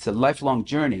yet. It's a lifelong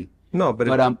journey. No,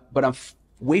 but I'm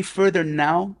way further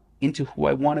now into who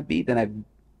I want to be than I've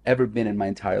ever been in my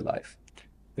entire life.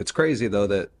 It's crazy though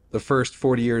that the first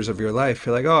 40 years of your life,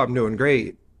 you're like, oh, I'm doing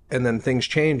great, and then things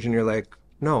change, and you're like,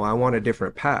 no, I want a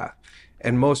different path.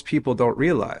 And most people don't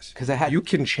realize, because you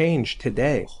can change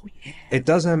today. Oh, yeah. It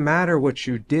doesn't matter what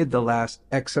you did the last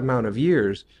X amount of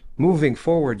years. Moving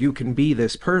forward, you can be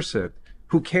this person.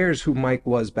 Who cares who Mike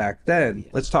was back then? Yeah.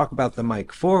 Let's talk about the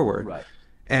Mike forward. Right.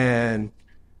 And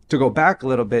to go back a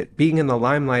little bit, being in the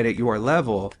limelight at your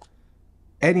level,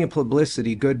 any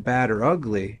publicity, good, bad, or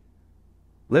ugly,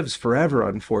 lives forever,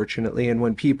 unfortunately. And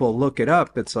when people look it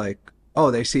up, it's like, oh,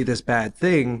 they see this bad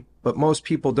thing, but most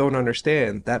people don't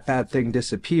understand that bad thing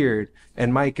disappeared,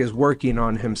 and Mike is working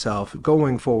on himself,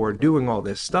 going forward, doing all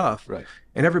this stuff. Right.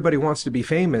 And everybody wants to be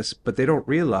famous, but they don't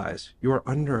realize you're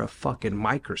under a fucking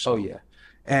microscope. Oh yeah.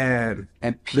 And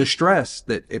the stress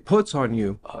that it puts on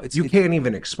you, you can't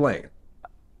even explain.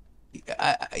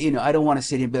 I don't want to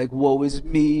sit here and be like, woe is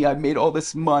me. I made all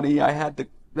this money. I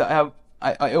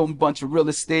own a bunch of real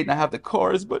estate and I have the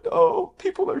cars, but oh,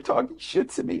 people are talking shit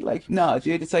to me. Like, no,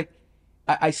 dude, it's like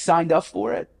I signed up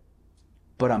for it,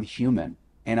 but I'm human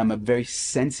and I'm a very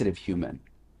sensitive human.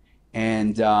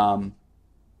 And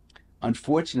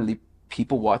unfortunately,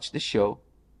 people watch the show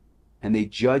and they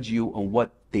judge you on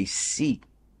what they see.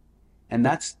 And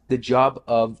that's the job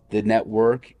of the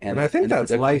network. And I think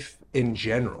that's life in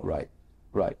general. Right,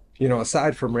 right. You know,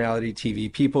 aside from reality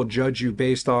TV, people judge you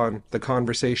based on the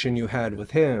conversation you had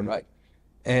with him. Right.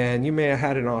 And you may have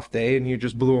had an off day and you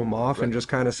just blew him off and just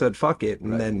kind of said, fuck it.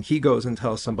 And then he goes and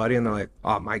tells somebody and they're like,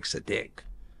 oh, Mike's a dick.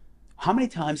 How many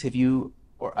times have you,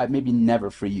 or maybe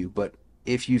never for you, but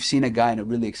if you've seen a guy in a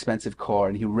really expensive car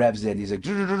and he revs it and he's like,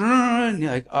 and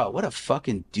you're like, oh, what a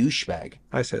fucking douchebag.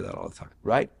 I say that all the time.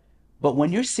 Right? But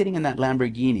when you're sitting in that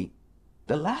Lamborghini,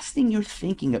 the last thing you're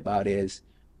thinking about is,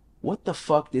 what the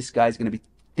fuck this guy's going to be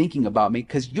thinking about me?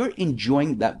 Because you're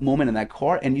enjoying that moment in that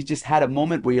car and you just had a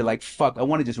moment where you're like, fuck, I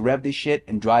want to just rev this shit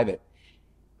and drive it.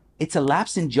 It's a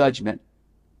lapse in judgment,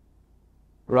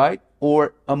 right?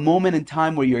 Or a moment in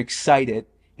time where you're excited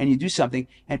and you do something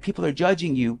and people are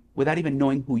judging you without even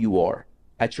knowing who you are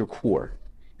at your core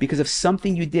because of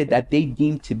something you did that they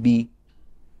deem to be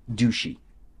douchey.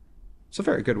 It's a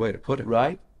very good way to put it.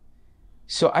 Right?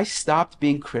 So I stopped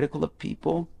being critical of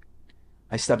people.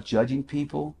 I stopped judging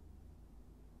people.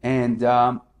 And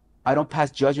I don't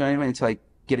pass judgment on anyone until I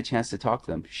get a chance to talk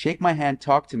to them. Shake my hand,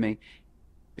 talk to me.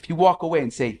 If you walk away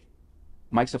and say,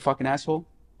 Mike's a fucking asshole,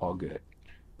 all good.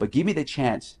 But give me the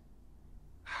chance.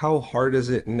 How hard is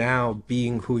it now,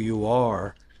 being who you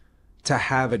are, to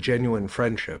have a genuine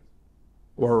friendship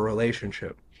or a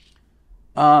relationship?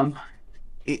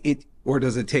 Or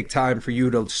does it take time for you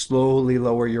to slowly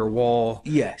lower your wall?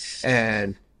 Yes.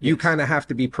 And you kind of have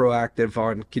to be proactive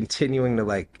on continuing to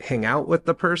like hang out with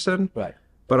the person. Right.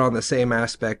 But on the same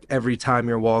aspect, every time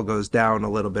your wall goes down a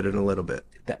little bit and a little bit.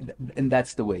 And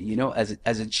that's the way, you know, as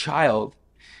a child,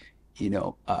 you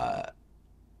know,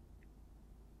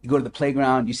 you go to the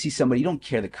playground, you see somebody, you don't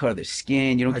care the color of their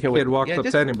skin, you don't care what. A kid walks up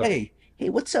to anybody. Hey,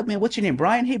 what's up, man? What's your name?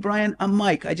 Brian? Hey, Brian, I'm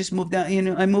Mike. I just moved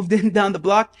down, I moved in down the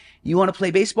block. You want to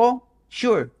play baseball?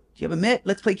 Sure. Do you have a mitt?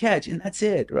 Let's play catch. And that's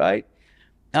it, right?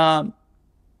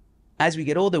 As we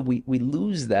get older, we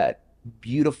lose that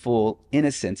beautiful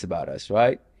innocence about us,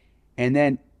 right? And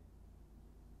then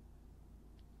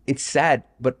it's sad,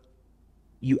 but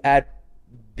you add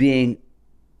being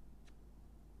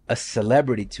a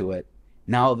celebrity to it.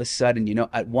 Now all of a sudden, you know,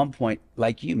 at one point,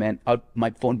 like you, man, my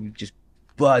phone would be just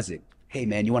buzzing. Hey,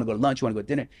 man, you want to go to lunch? You want to go to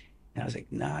dinner? And I was like,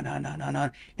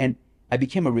 no. And I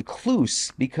became a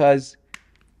recluse because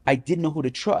I didn't know who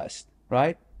to trust,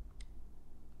 right?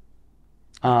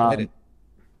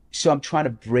 So I'm trying to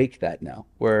break that now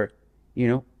where, you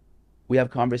know, we have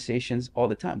conversations all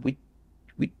the time. We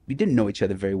didn't know each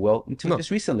other very well until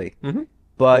just recently. Mm-hmm.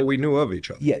 But we knew of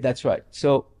each other. Yeah, that's right.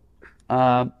 So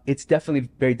it's definitely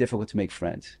very difficult to make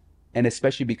friends. And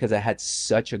especially because I had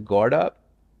such a guard up.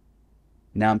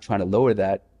 Now I'm trying to lower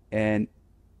that and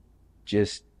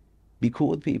just be cool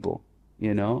with people,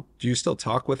 you know? Do you still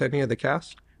talk with any of the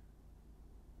cast?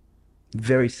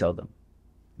 Very seldom.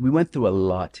 We went through a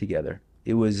lot together.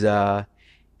 It was a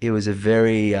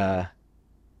very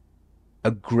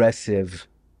aggressive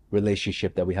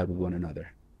relationship that we had with one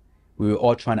another. We were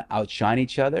all trying to outshine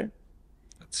each other.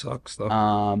 That sucks, though.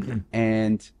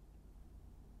 And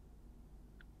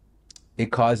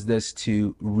it caused us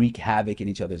to wreak havoc in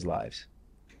each other's lives.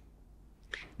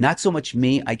 Not so much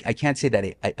me. I can't say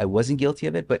that I wasn't guilty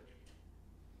of it, but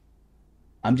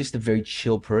I'm just a very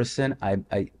chill person.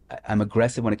 I'm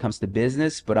aggressive when it comes to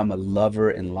business, but I'm a lover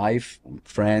in life,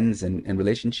 friends, and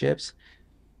relationships.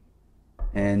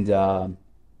 And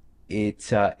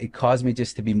it caused me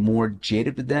just to be more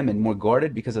jaded with them and more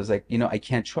guarded because I was like, you know, I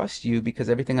can't trust you because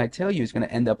everything I tell you is going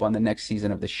to end up on the next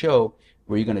season of the show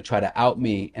where you're going to try to out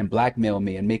me and blackmail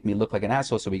me and make me look like an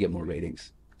asshole so we get more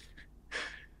ratings.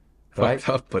 Right?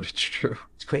 Fucked up, but it's true.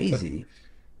 It's crazy.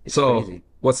 It's so, crazy.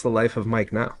 What's the life of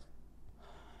Mike now?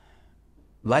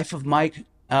 Life of Mike,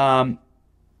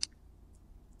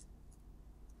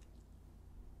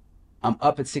 I'm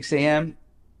up at 6 a.m.,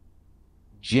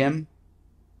 gym,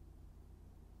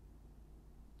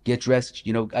 get dressed,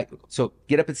 so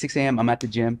get up at 6 a.m., I'm at the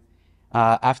gym.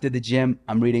 After the gym,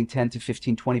 I'm reading 10 to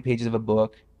 15, 20 pages of a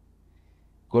book,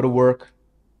 go to work,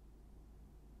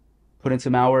 put in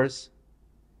some hours,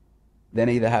 then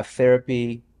I either have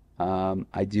therapy,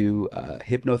 I do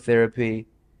hypnotherapy,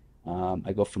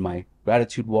 I go for my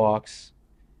gratitude walks,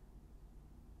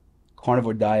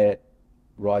 carnivore diet,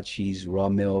 raw cheese, raw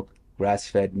milk,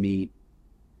 grass-fed meat.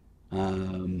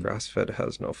 Grass-fed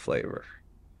has no flavor.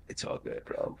 It's all good,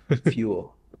 bro.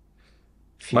 Fuel.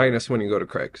 Minus when you go to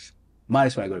Craig's.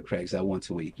 Minus when I go to Craig's, once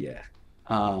a week, yeah.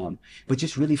 But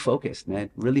just really focused, man.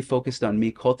 Really focused on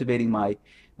me, cultivating my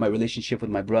relationship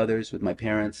with my brothers, with my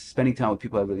parents, spending time with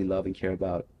people I really love and care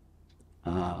about.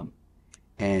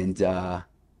 And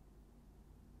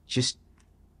just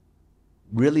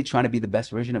really trying to be the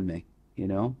best version of me,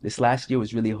 This last year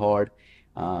was really hard.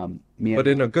 But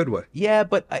in a good way. Yeah,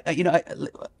 but I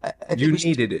think you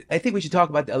needed it. I think we should talk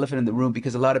about the elephant in the room,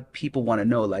 because a lot of people want to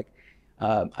know, like,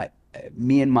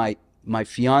 me and my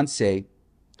fiance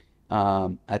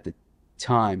at the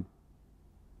time,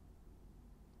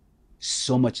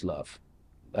 so much love.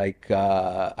 Like,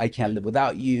 I can't live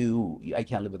without you. I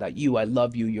can't live without you. I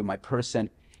love you. You're my person.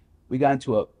 We got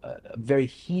into a very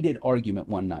heated argument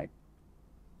one night.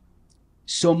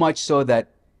 So much so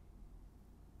that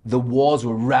the walls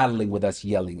were rattling with us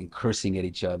yelling and cursing at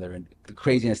each other, and the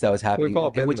craziness that was happening,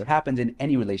 which happens in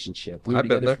any relationship. We were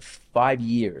together for 5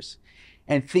 years,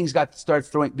 and things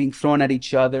started being thrown at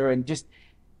each other, and just,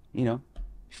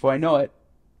 before I know it,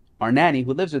 our nanny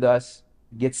who lives with us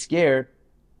gets scared.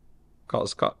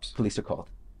 Calls cops. Police are called.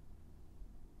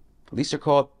 Police are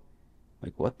called.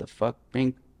 Like, what the fuck?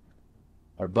 Bing.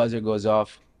 Our buzzer goes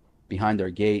off behind our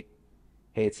gate.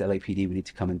 Hey, it's LAPD. We need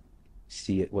to come and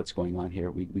see it. What's going on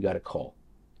here? We got a call.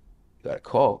 Got a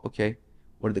call. Okay.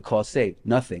 What did the call say?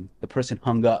 Nothing. The person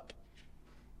hung up.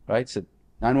 Right? So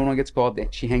 911 gets called.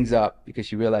 She hangs up because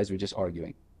she realized we're just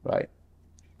arguing. Right?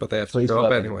 But they have to show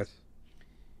up anyways.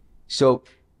 So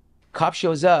cop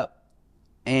shows up,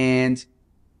 and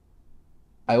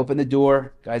I open the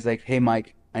door. Guy's like, hey,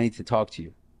 Mike, I need to talk to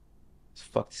you.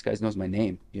 Fuck, this guy knows my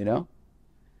name,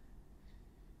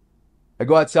 I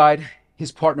go outside.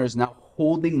 His partner is now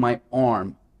holding my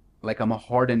arm like I'm a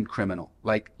hardened criminal.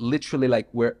 Like, literally, like,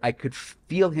 where I could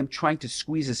feel him trying to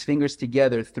squeeze his fingers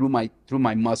together through my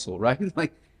muscle, right?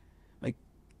 like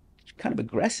kind of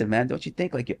aggressive, man. Don't you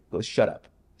think? Like, it goes, shut up.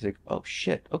 He's like, oh,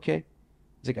 shit, okay.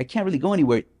 He's like, I can't really go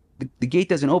anywhere. The gate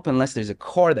doesn't open unless there's a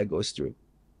car that goes through.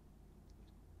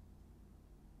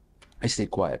 I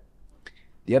stayed quiet.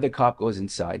 The other cop goes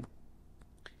inside.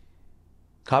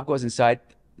 Cop goes inside.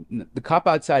 The cop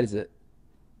outside is a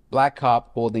black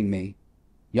cop holding me,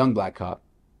 young black cop.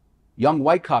 Young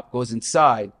white cop goes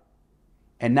inside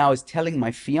and now is telling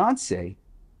my fiance,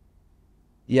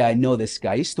 yeah, I know this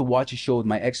guy. I used to watch a show with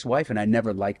my ex-wife and I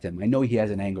never liked him. I know he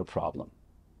has an anger problem.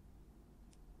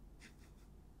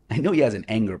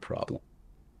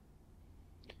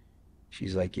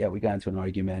 She's like, yeah, we got into an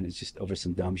argument. It's just over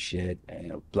some dumb shit,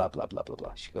 and, blah, blah, blah, blah,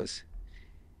 blah. She goes,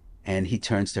 and he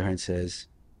turns to her and says,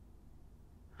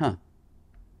 huh,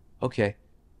 okay,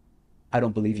 I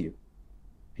don't believe you.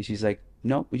 And she's like,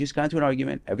 no, we just got into an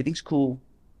argument. Everything's cool.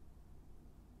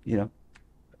 We're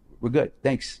good.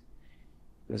 Thanks.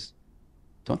 He goes,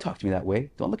 don't talk to me that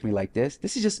way. Don't look at me like this.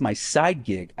 This is just my side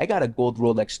gig. I got a gold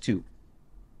Rolex too,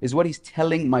 is what he's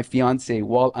telling my fiance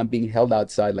while I'm being held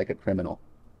outside like a criminal.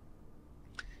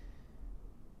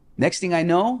 Next thing I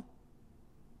know,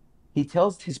 he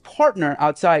tells his partner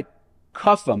outside,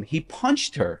 cuff him. He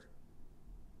punched her.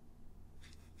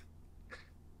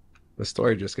 The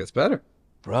story just gets better.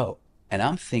 Bro, and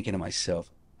I'm thinking to myself,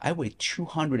 I weigh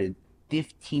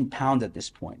 215 pounds at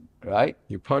this point, right?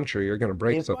 You punch her, you're going to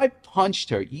break something. If I punched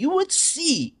her, you would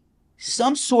see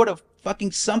some sort of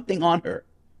fucking something on her,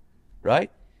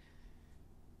 right?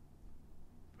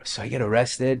 So I get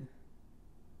arrested,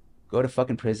 go to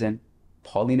fucking prison.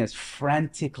 Paulina's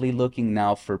frantically looking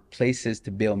now for places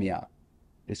to bail me out.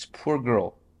 This poor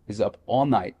girl is up all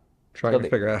night trying to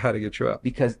figure out how to get you out.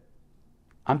 Because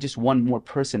I'm just one more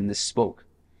person in this spoke,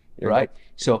 right?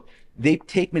 So they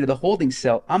take me to the holding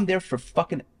cell. I'm there for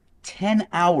fucking 10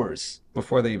 hours.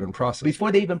 Before they even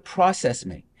process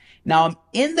me. Now I'm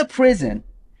in the prison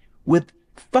with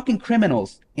fucking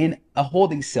criminals in a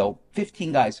holding cell,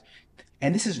 15 guys.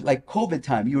 And this is like COVID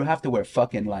time. You have to wear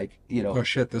fucking Oh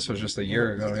shit, this was just a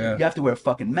year ago, yeah. You have to wear a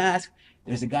fucking mask.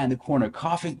 There's a guy in the corner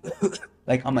coughing.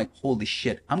 I'm like, holy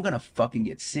shit, I'm gonna fucking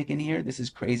get sick in here. This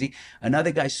is crazy. Another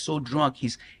guy's so drunk,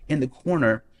 he's in the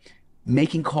corner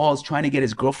making calls, trying to get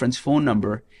his girlfriend's phone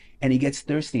number. and he gets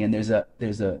thirsty, and there's a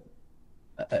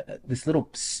this little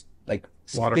like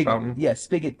Water spigot, fountain. yeah,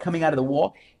 spigot coming out of the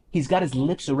wall. He's got his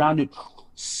lips around it,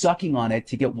 sucking on it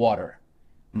to get water.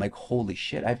 I'm like, holy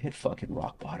shit, I've hit fucking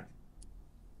rock bottom.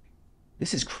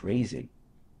 This is crazy.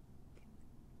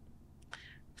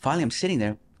 Finally, I'm sitting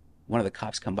there. One of the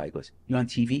cops come by. He goes, "You on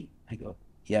TV?" I go,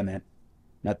 "Yeah, man."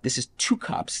 Now, this is two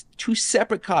cops, two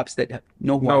separate cops that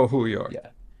know who you are. Yeah.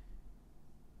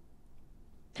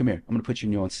 Come here. I'm going to put you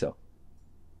in your own cell.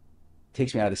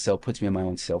 Takes me out of the cell, puts me in my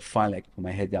own cell. Finally, I can put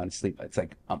my head down and sleep. It's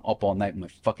like I'm up all night with my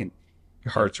fucking...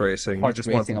 Your heart's racing. Heart's you just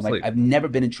racing. want I'm to like, sleep. I've never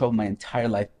been in trouble my entire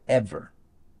life, ever.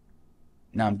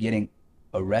 Now I'm getting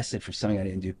arrested for something I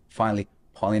didn't do. Finally,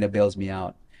 Paulina bails me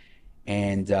out.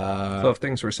 And... so if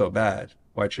things were so bad,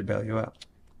 why'd she bail you out?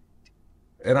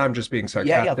 And I'm just being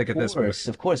sarcastic at this point.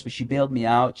 Of course, but she bailed me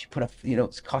out. She put up,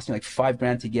 it cost me like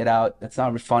 $5,000 to get out. That's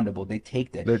not refundable. They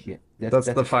take that shit. That's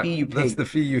the fee you pay. That's the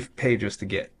fee you pay just to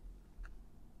get.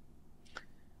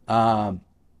 And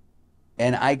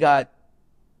I got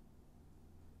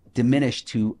diminished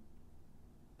to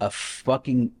a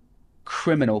fucking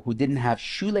criminal who didn't have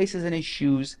shoelaces in his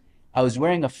shoes. I was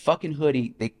wearing a fucking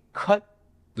hoodie. They cut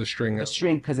the string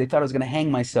because they thought I was gonna hang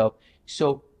myself.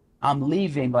 So I'm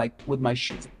leaving like with my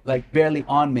shoes like barely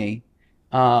on me,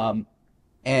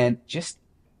 and just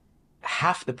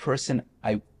half the person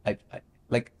I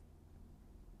like,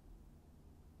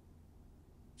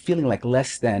 feeling like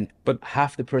less than, but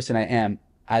half the person I am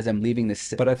as I'm leaving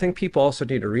this. But I think people also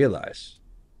need to realize,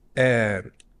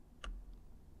 and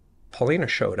Paulina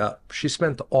showed up. She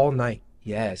spent all night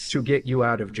to get you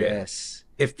out of jail. Yes.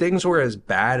 If things were as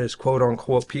bad as quote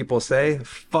unquote people say,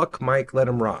 fuck Mike, let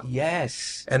him rot.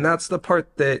 Yes. And that's the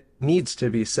part that needs to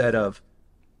be said of,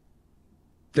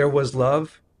 there was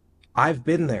love. I've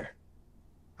been there.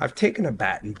 I've taken a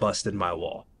bat and busted my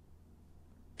wall.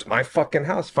 It's my fucking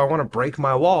house. If I want to break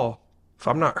my wall, if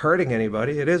I'm not hurting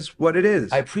anybody, it is what it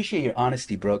is. I appreciate your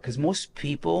honesty, bro, because most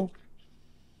people,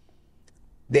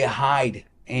 they hide.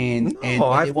 And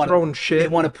I've thrown shit. They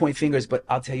want to point fingers, but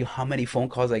I'll tell you how many phone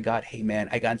calls I got. Hey man,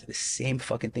 I got into the same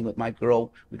fucking thing with my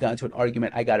girl. We got into an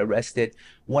argument. I got arrested.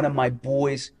 One of my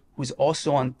boys, who's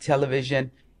also on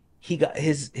television, he got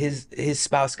his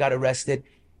spouse got arrested.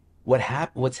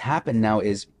 What's happened now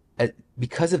is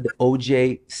because of the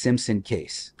O.J. Simpson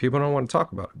case. People don't want to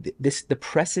talk about it. The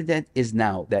precedent is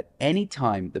now that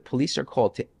anytime the police are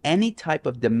called to any type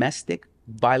of domestic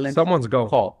violence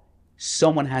call,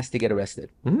 someone has to get arrested.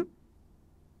 Mm-hmm.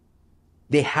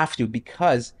 They have to,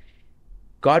 because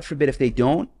God forbid if they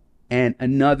don't, and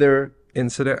another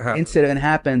incident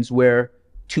happens where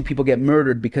two people get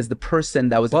murdered because the person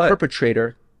that was the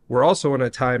perpetrator. We're also in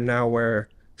a time now where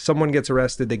someone gets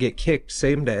arrested, they get kicked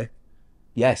same day.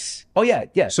 Yes. Oh yeah,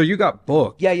 yeah. So you got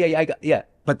booked. Yeah.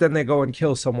 But then they go and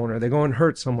kill someone, or they go and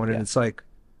hurt someone, and it's like,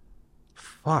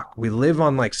 fuck, we live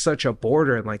on like such a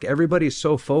border, and like everybody's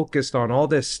so focused on all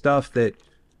this stuff that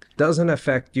doesn't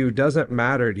affect you, doesn't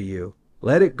matter to you.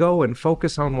 Let it go and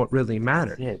focus on what really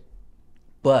matters. That's it.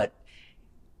 But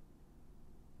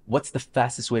what's the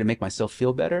fastest way to make myself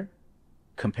feel better?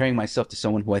 Comparing myself to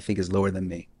someone who I think is lower than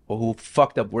me, or who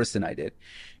fucked up worse than I did.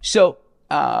 So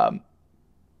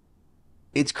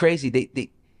it's crazy.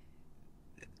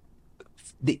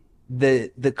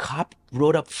 The cop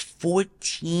wrote up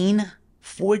 14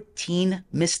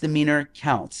 misdemeanor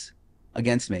counts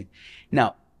against me.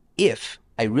 Now, if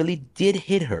I really did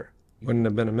hit her, wouldn't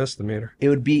have been a misdemeanor. It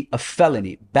would be a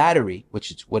felony. Battery, which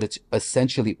is what it's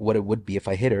essentially what it would be if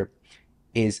I hit her,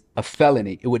 is a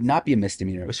felony. It would not be a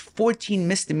misdemeanor. It was 14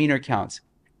 misdemeanor counts.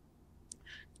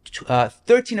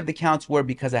 13 of the counts were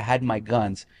because I had my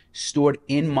guns stored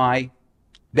in my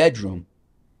bedroom.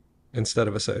 Instead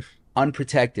of a safe.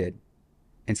 Unprotected.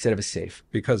 Instead of a safe.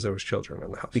 Because there was children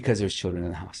in the house. Because there was children in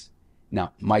the house.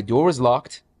 Now, my door was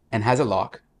locked and has a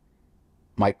lock.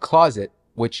 My closet,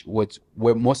 which was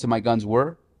where most of my guns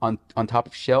were, on top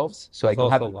of shelves, so I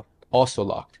could have it also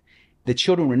locked. The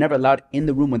children were never allowed in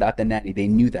the room without the nanny. They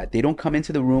knew that. They don't come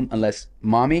into the room unless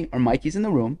mommy or Mikey's in the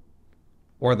room.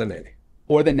 Or the nanny.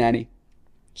 Or the nanny,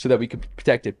 so that we could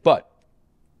protect it. But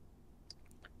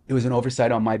it was an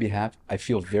oversight on my behalf. I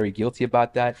feel very guilty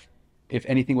about that. If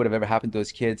anything would have ever happened to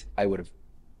those kids, I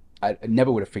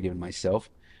never would have forgiven myself.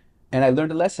 And I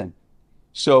learned a lesson.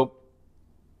 So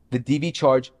the DV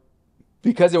charge,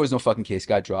 because there was no fucking case,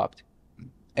 got dropped.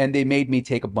 And they made me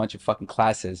take a bunch of fucking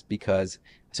classes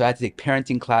so I had to take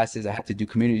parenting classes, I had to do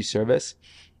community service,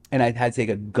 and I had to take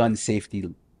a gun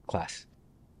safety class.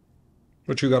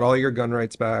 But you got all your gun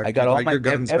rights back. I got all my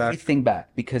guns everything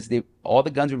back because all the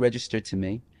guns were registered to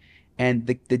me, and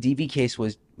the DV case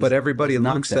was. But everybody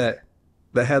looks at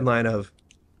the headline of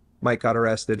Mike got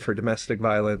arrested for domestic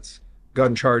violence,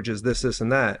 gun charges, this,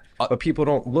 and that. But people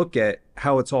don't look at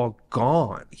how it's all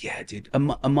gone. Yeah, dude. A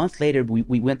month later,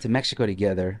 we went to Mexico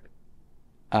together.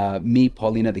 Me,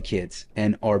 Paulina, the kids,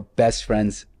 and our best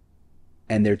friends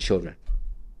and their children.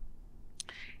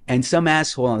 And some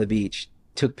asshole on the beach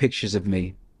took pictures of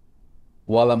me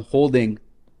while I'm holding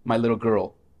my little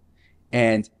girl.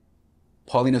 And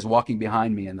Paulina's walking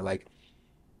behind me, and they're like,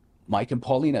 Mike and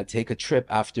Paulina take a trip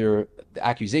after the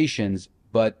accusations,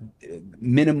 but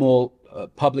minimal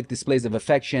public displays of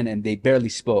affection, and they barely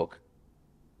spoke.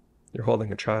 You're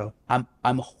holding a child. I'm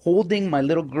holding my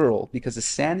little girl because the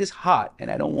sand is hot,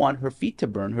 and I don't want her feet to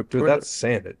burn. Dude, that's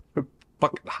sanded.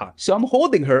 Fucking hot. So I'm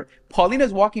holding her.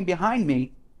 Paulina's walking behind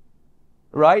me,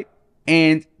 right?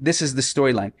 And this is the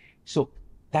storyline. So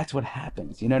that's what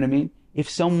happens. You know what I mean? If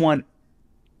someone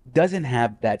doesn't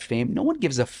have that fame, no one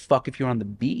gives a fuck if you're on the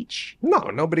beach. No,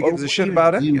 nobody gives a shit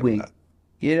about any of that.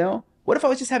 You know? What if I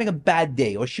was just having a bad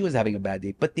day, or she was having a bad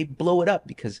day? But they blow it up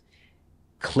because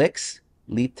clicks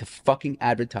lead to fucking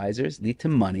advertisers, lead to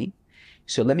money.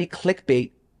 So let me clickbait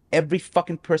every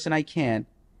fucking person I can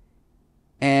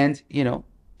and, you know,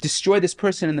 destroy this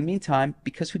person in the meantime,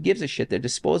 because who gives a shit? They're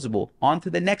disposable. On to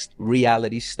the next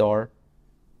reality star,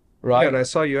 right? Yeah, and I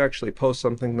saw you actually post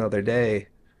something the other day.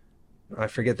 I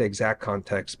forget the exact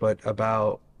context, but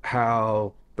about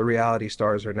how the reality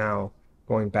stars are now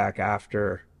going back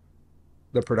after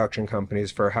the production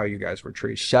companies for how you guys were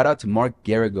treated. Shout out to Mark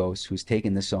Garagos, who's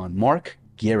taking this on. Mark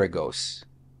Garagos.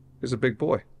 He's a big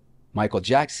boy. Michael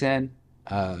Jackson,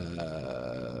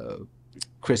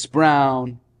 Chris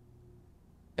Brown,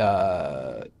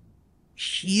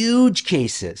 huge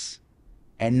cases.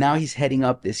 And now he's heading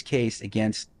up this case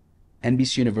against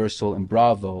NBC Universal and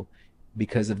Bravo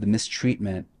because of the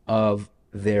mistreatment of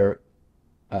their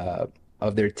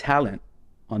talent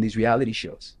on these reality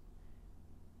shows.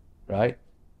 Right?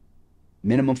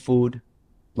 Minimum food,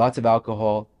 lots of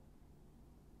alcohol,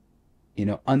 you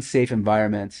know, unsafe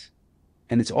environments.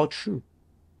 And it's all true.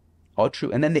 All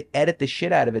true. And then they edit the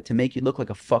shit out of it to make you look like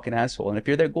a fucking asshole. And if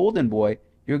you're their golden boy,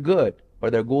 you're good.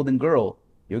 Or their golden girl,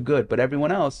 you're good. But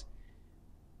everyone else,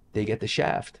 they get the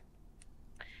shaft.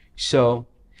 So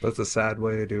that's a sad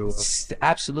way to do it.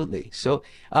 Absolutely. So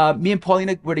me and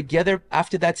Paulina were together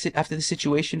after the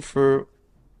situation for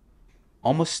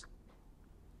almost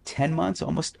 10 months,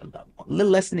 almost a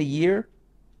little less than a year.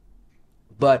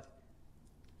 But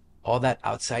all that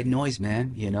outside noise,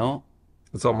 man, you know?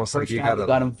 It's almost like you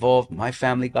got involved. My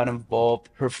family got involved.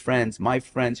 Her friends, my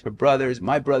friends, her brothers,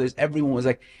 my brothers, everyone was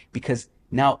like, because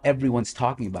now everyone's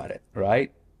talking about it,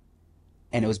 right?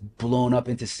 And it was blown up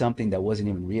into something that wasn't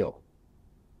even real.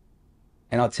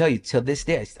 And I'll tell you, till this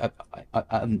day,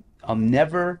 I'll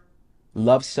never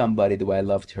love somebody the way I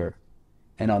loved her.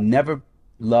 And I'll never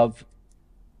love...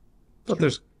 But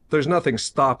there's nothing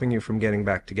stopping you from getting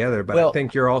back together, but I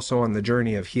think you're also on the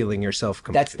journey of healing yourself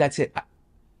completely. That's it.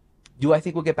 Do I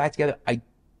think we'll get back together? I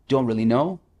don't really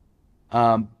know.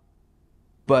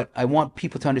 But I want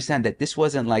people to understand that this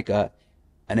wasn't like an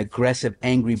aggressive,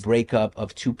 angry breakup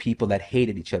of two people that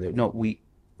hated each other. No, we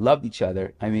loved each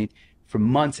other. I mean, for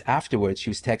months afterwards, she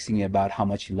was texting me about how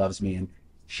much she loves me, and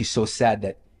she's so sad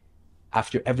that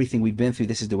after everything we've been through,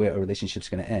 this is the way our relationship's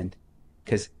going to end.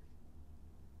 Because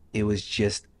it was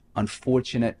just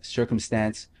unfortunate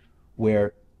circumstance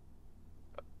where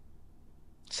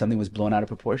something was blown out of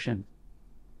proportion.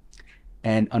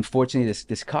 And unfortunately,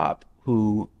 this cop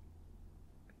who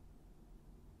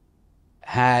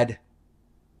had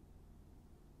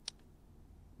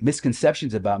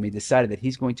misconceptions about me decided that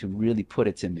he's going to really put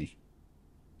it to me.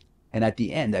 And at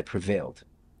the end, I prevailed.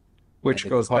 Which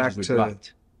goes back to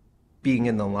being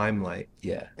in the limelight.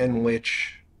 Yeah. In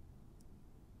which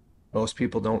most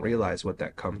people don't realize what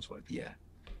that comes with. Yeah.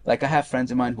 Like I have friends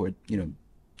of mine who are, you know,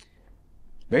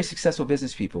 very successful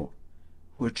business people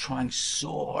who are trying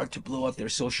so hard to blow up their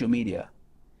social media.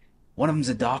 One of them's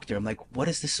a doctor. I'm like, what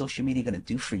is the social media going to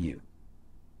do for you?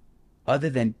 Other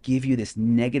than give you this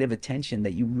negative attention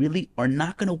that you really are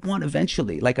not going to want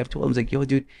eventually. Like I've told him, I was like, yo,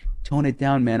 dude, tone it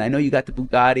down, man. I know you got the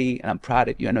Bugatti and I'm proud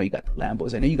of you. I know you got the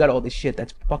Lambos. I know you got all this shit.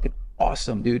 That's fucking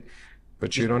awesome, dude.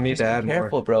 But you don't need to add more. Be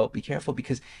careful, bro. Be careful,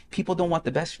 because people don't want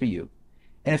the best for you.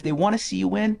 And if they want to see you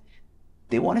win,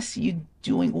 they want to see you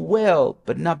doing well,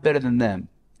 but not better than them.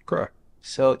 Correct.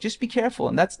 So just be careful.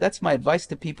 And that's my advice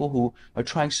to people who are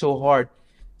trying so hard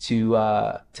to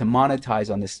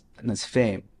monetize on this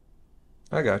fame.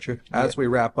 I got you. As we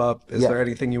wrap up, is there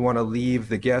anything you want to leave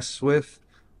the guests with?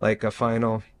 Like a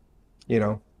final, you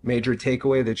know, major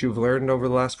takeaway that you've learned over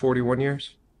the last 41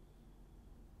 years?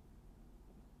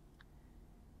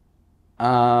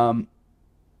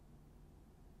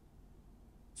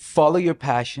 follow your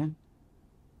passion,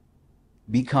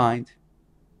 be kind,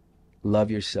 love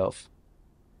yourself.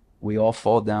 We all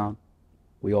fall down.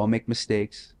 We all make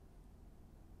mistakes,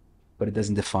 but it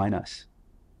doesn't define us.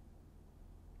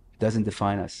 It doesn't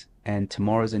define us. And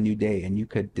tomorrow's a new day, and you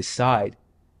could decide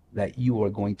that you are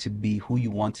going to be who you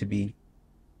want to be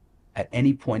at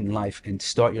any point in life and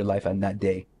start your life on that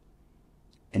day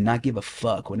and not give a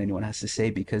fuck what anyone has to say,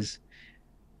 because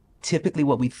typically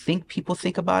what we think people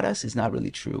think about us is not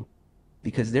really true,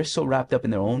 because they're so wrapped up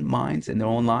in their own minds and their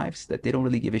own lives that they don't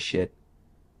really give a shit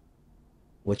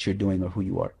what you're doing or who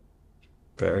you are.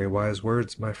 Very wise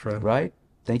words, my friend. Right?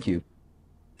 Thank you.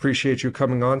 Appreciate you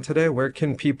coming on today. Where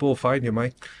can people find you,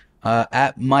 Mike?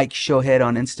 At Mike Shouhed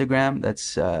on Instagram.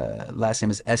 That's last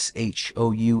name is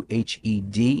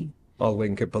Shouhed. I'll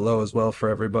link it below as well for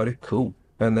everybody. Cool.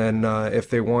 And then if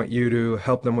they want you to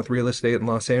help them with real estate in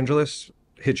Los Angeles,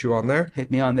 hit you on there.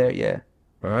 Hit me on there, yeah.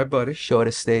 All right, buddy. Shouhed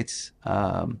Estates.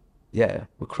 Yeah,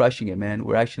 we're crushing it, man.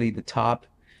 We're actually the top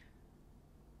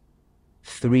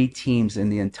 3 teams in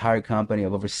the entire company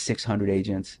of over 600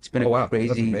 agents. It's been wow, crazy.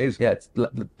 that's amazing. Yeah, it's,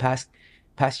 the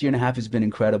past year and a half has been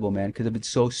incredible, man, because I've been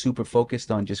so super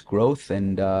focused on just growth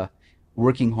and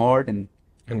working hard and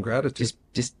gratitude.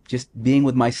 Just being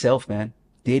with myself, man.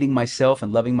 Dating myself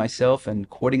and loving myself and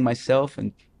courting myself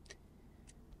and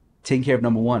taking care of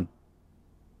number one.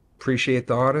 Appreciate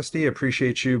the honesty.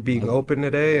 Appreciate you being open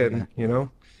today. And,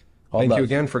 thank you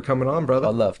again for coming on, brother.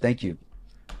 All love. Thank you.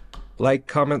 Like,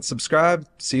 comment, subscribe.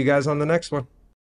 See you guys on the next one.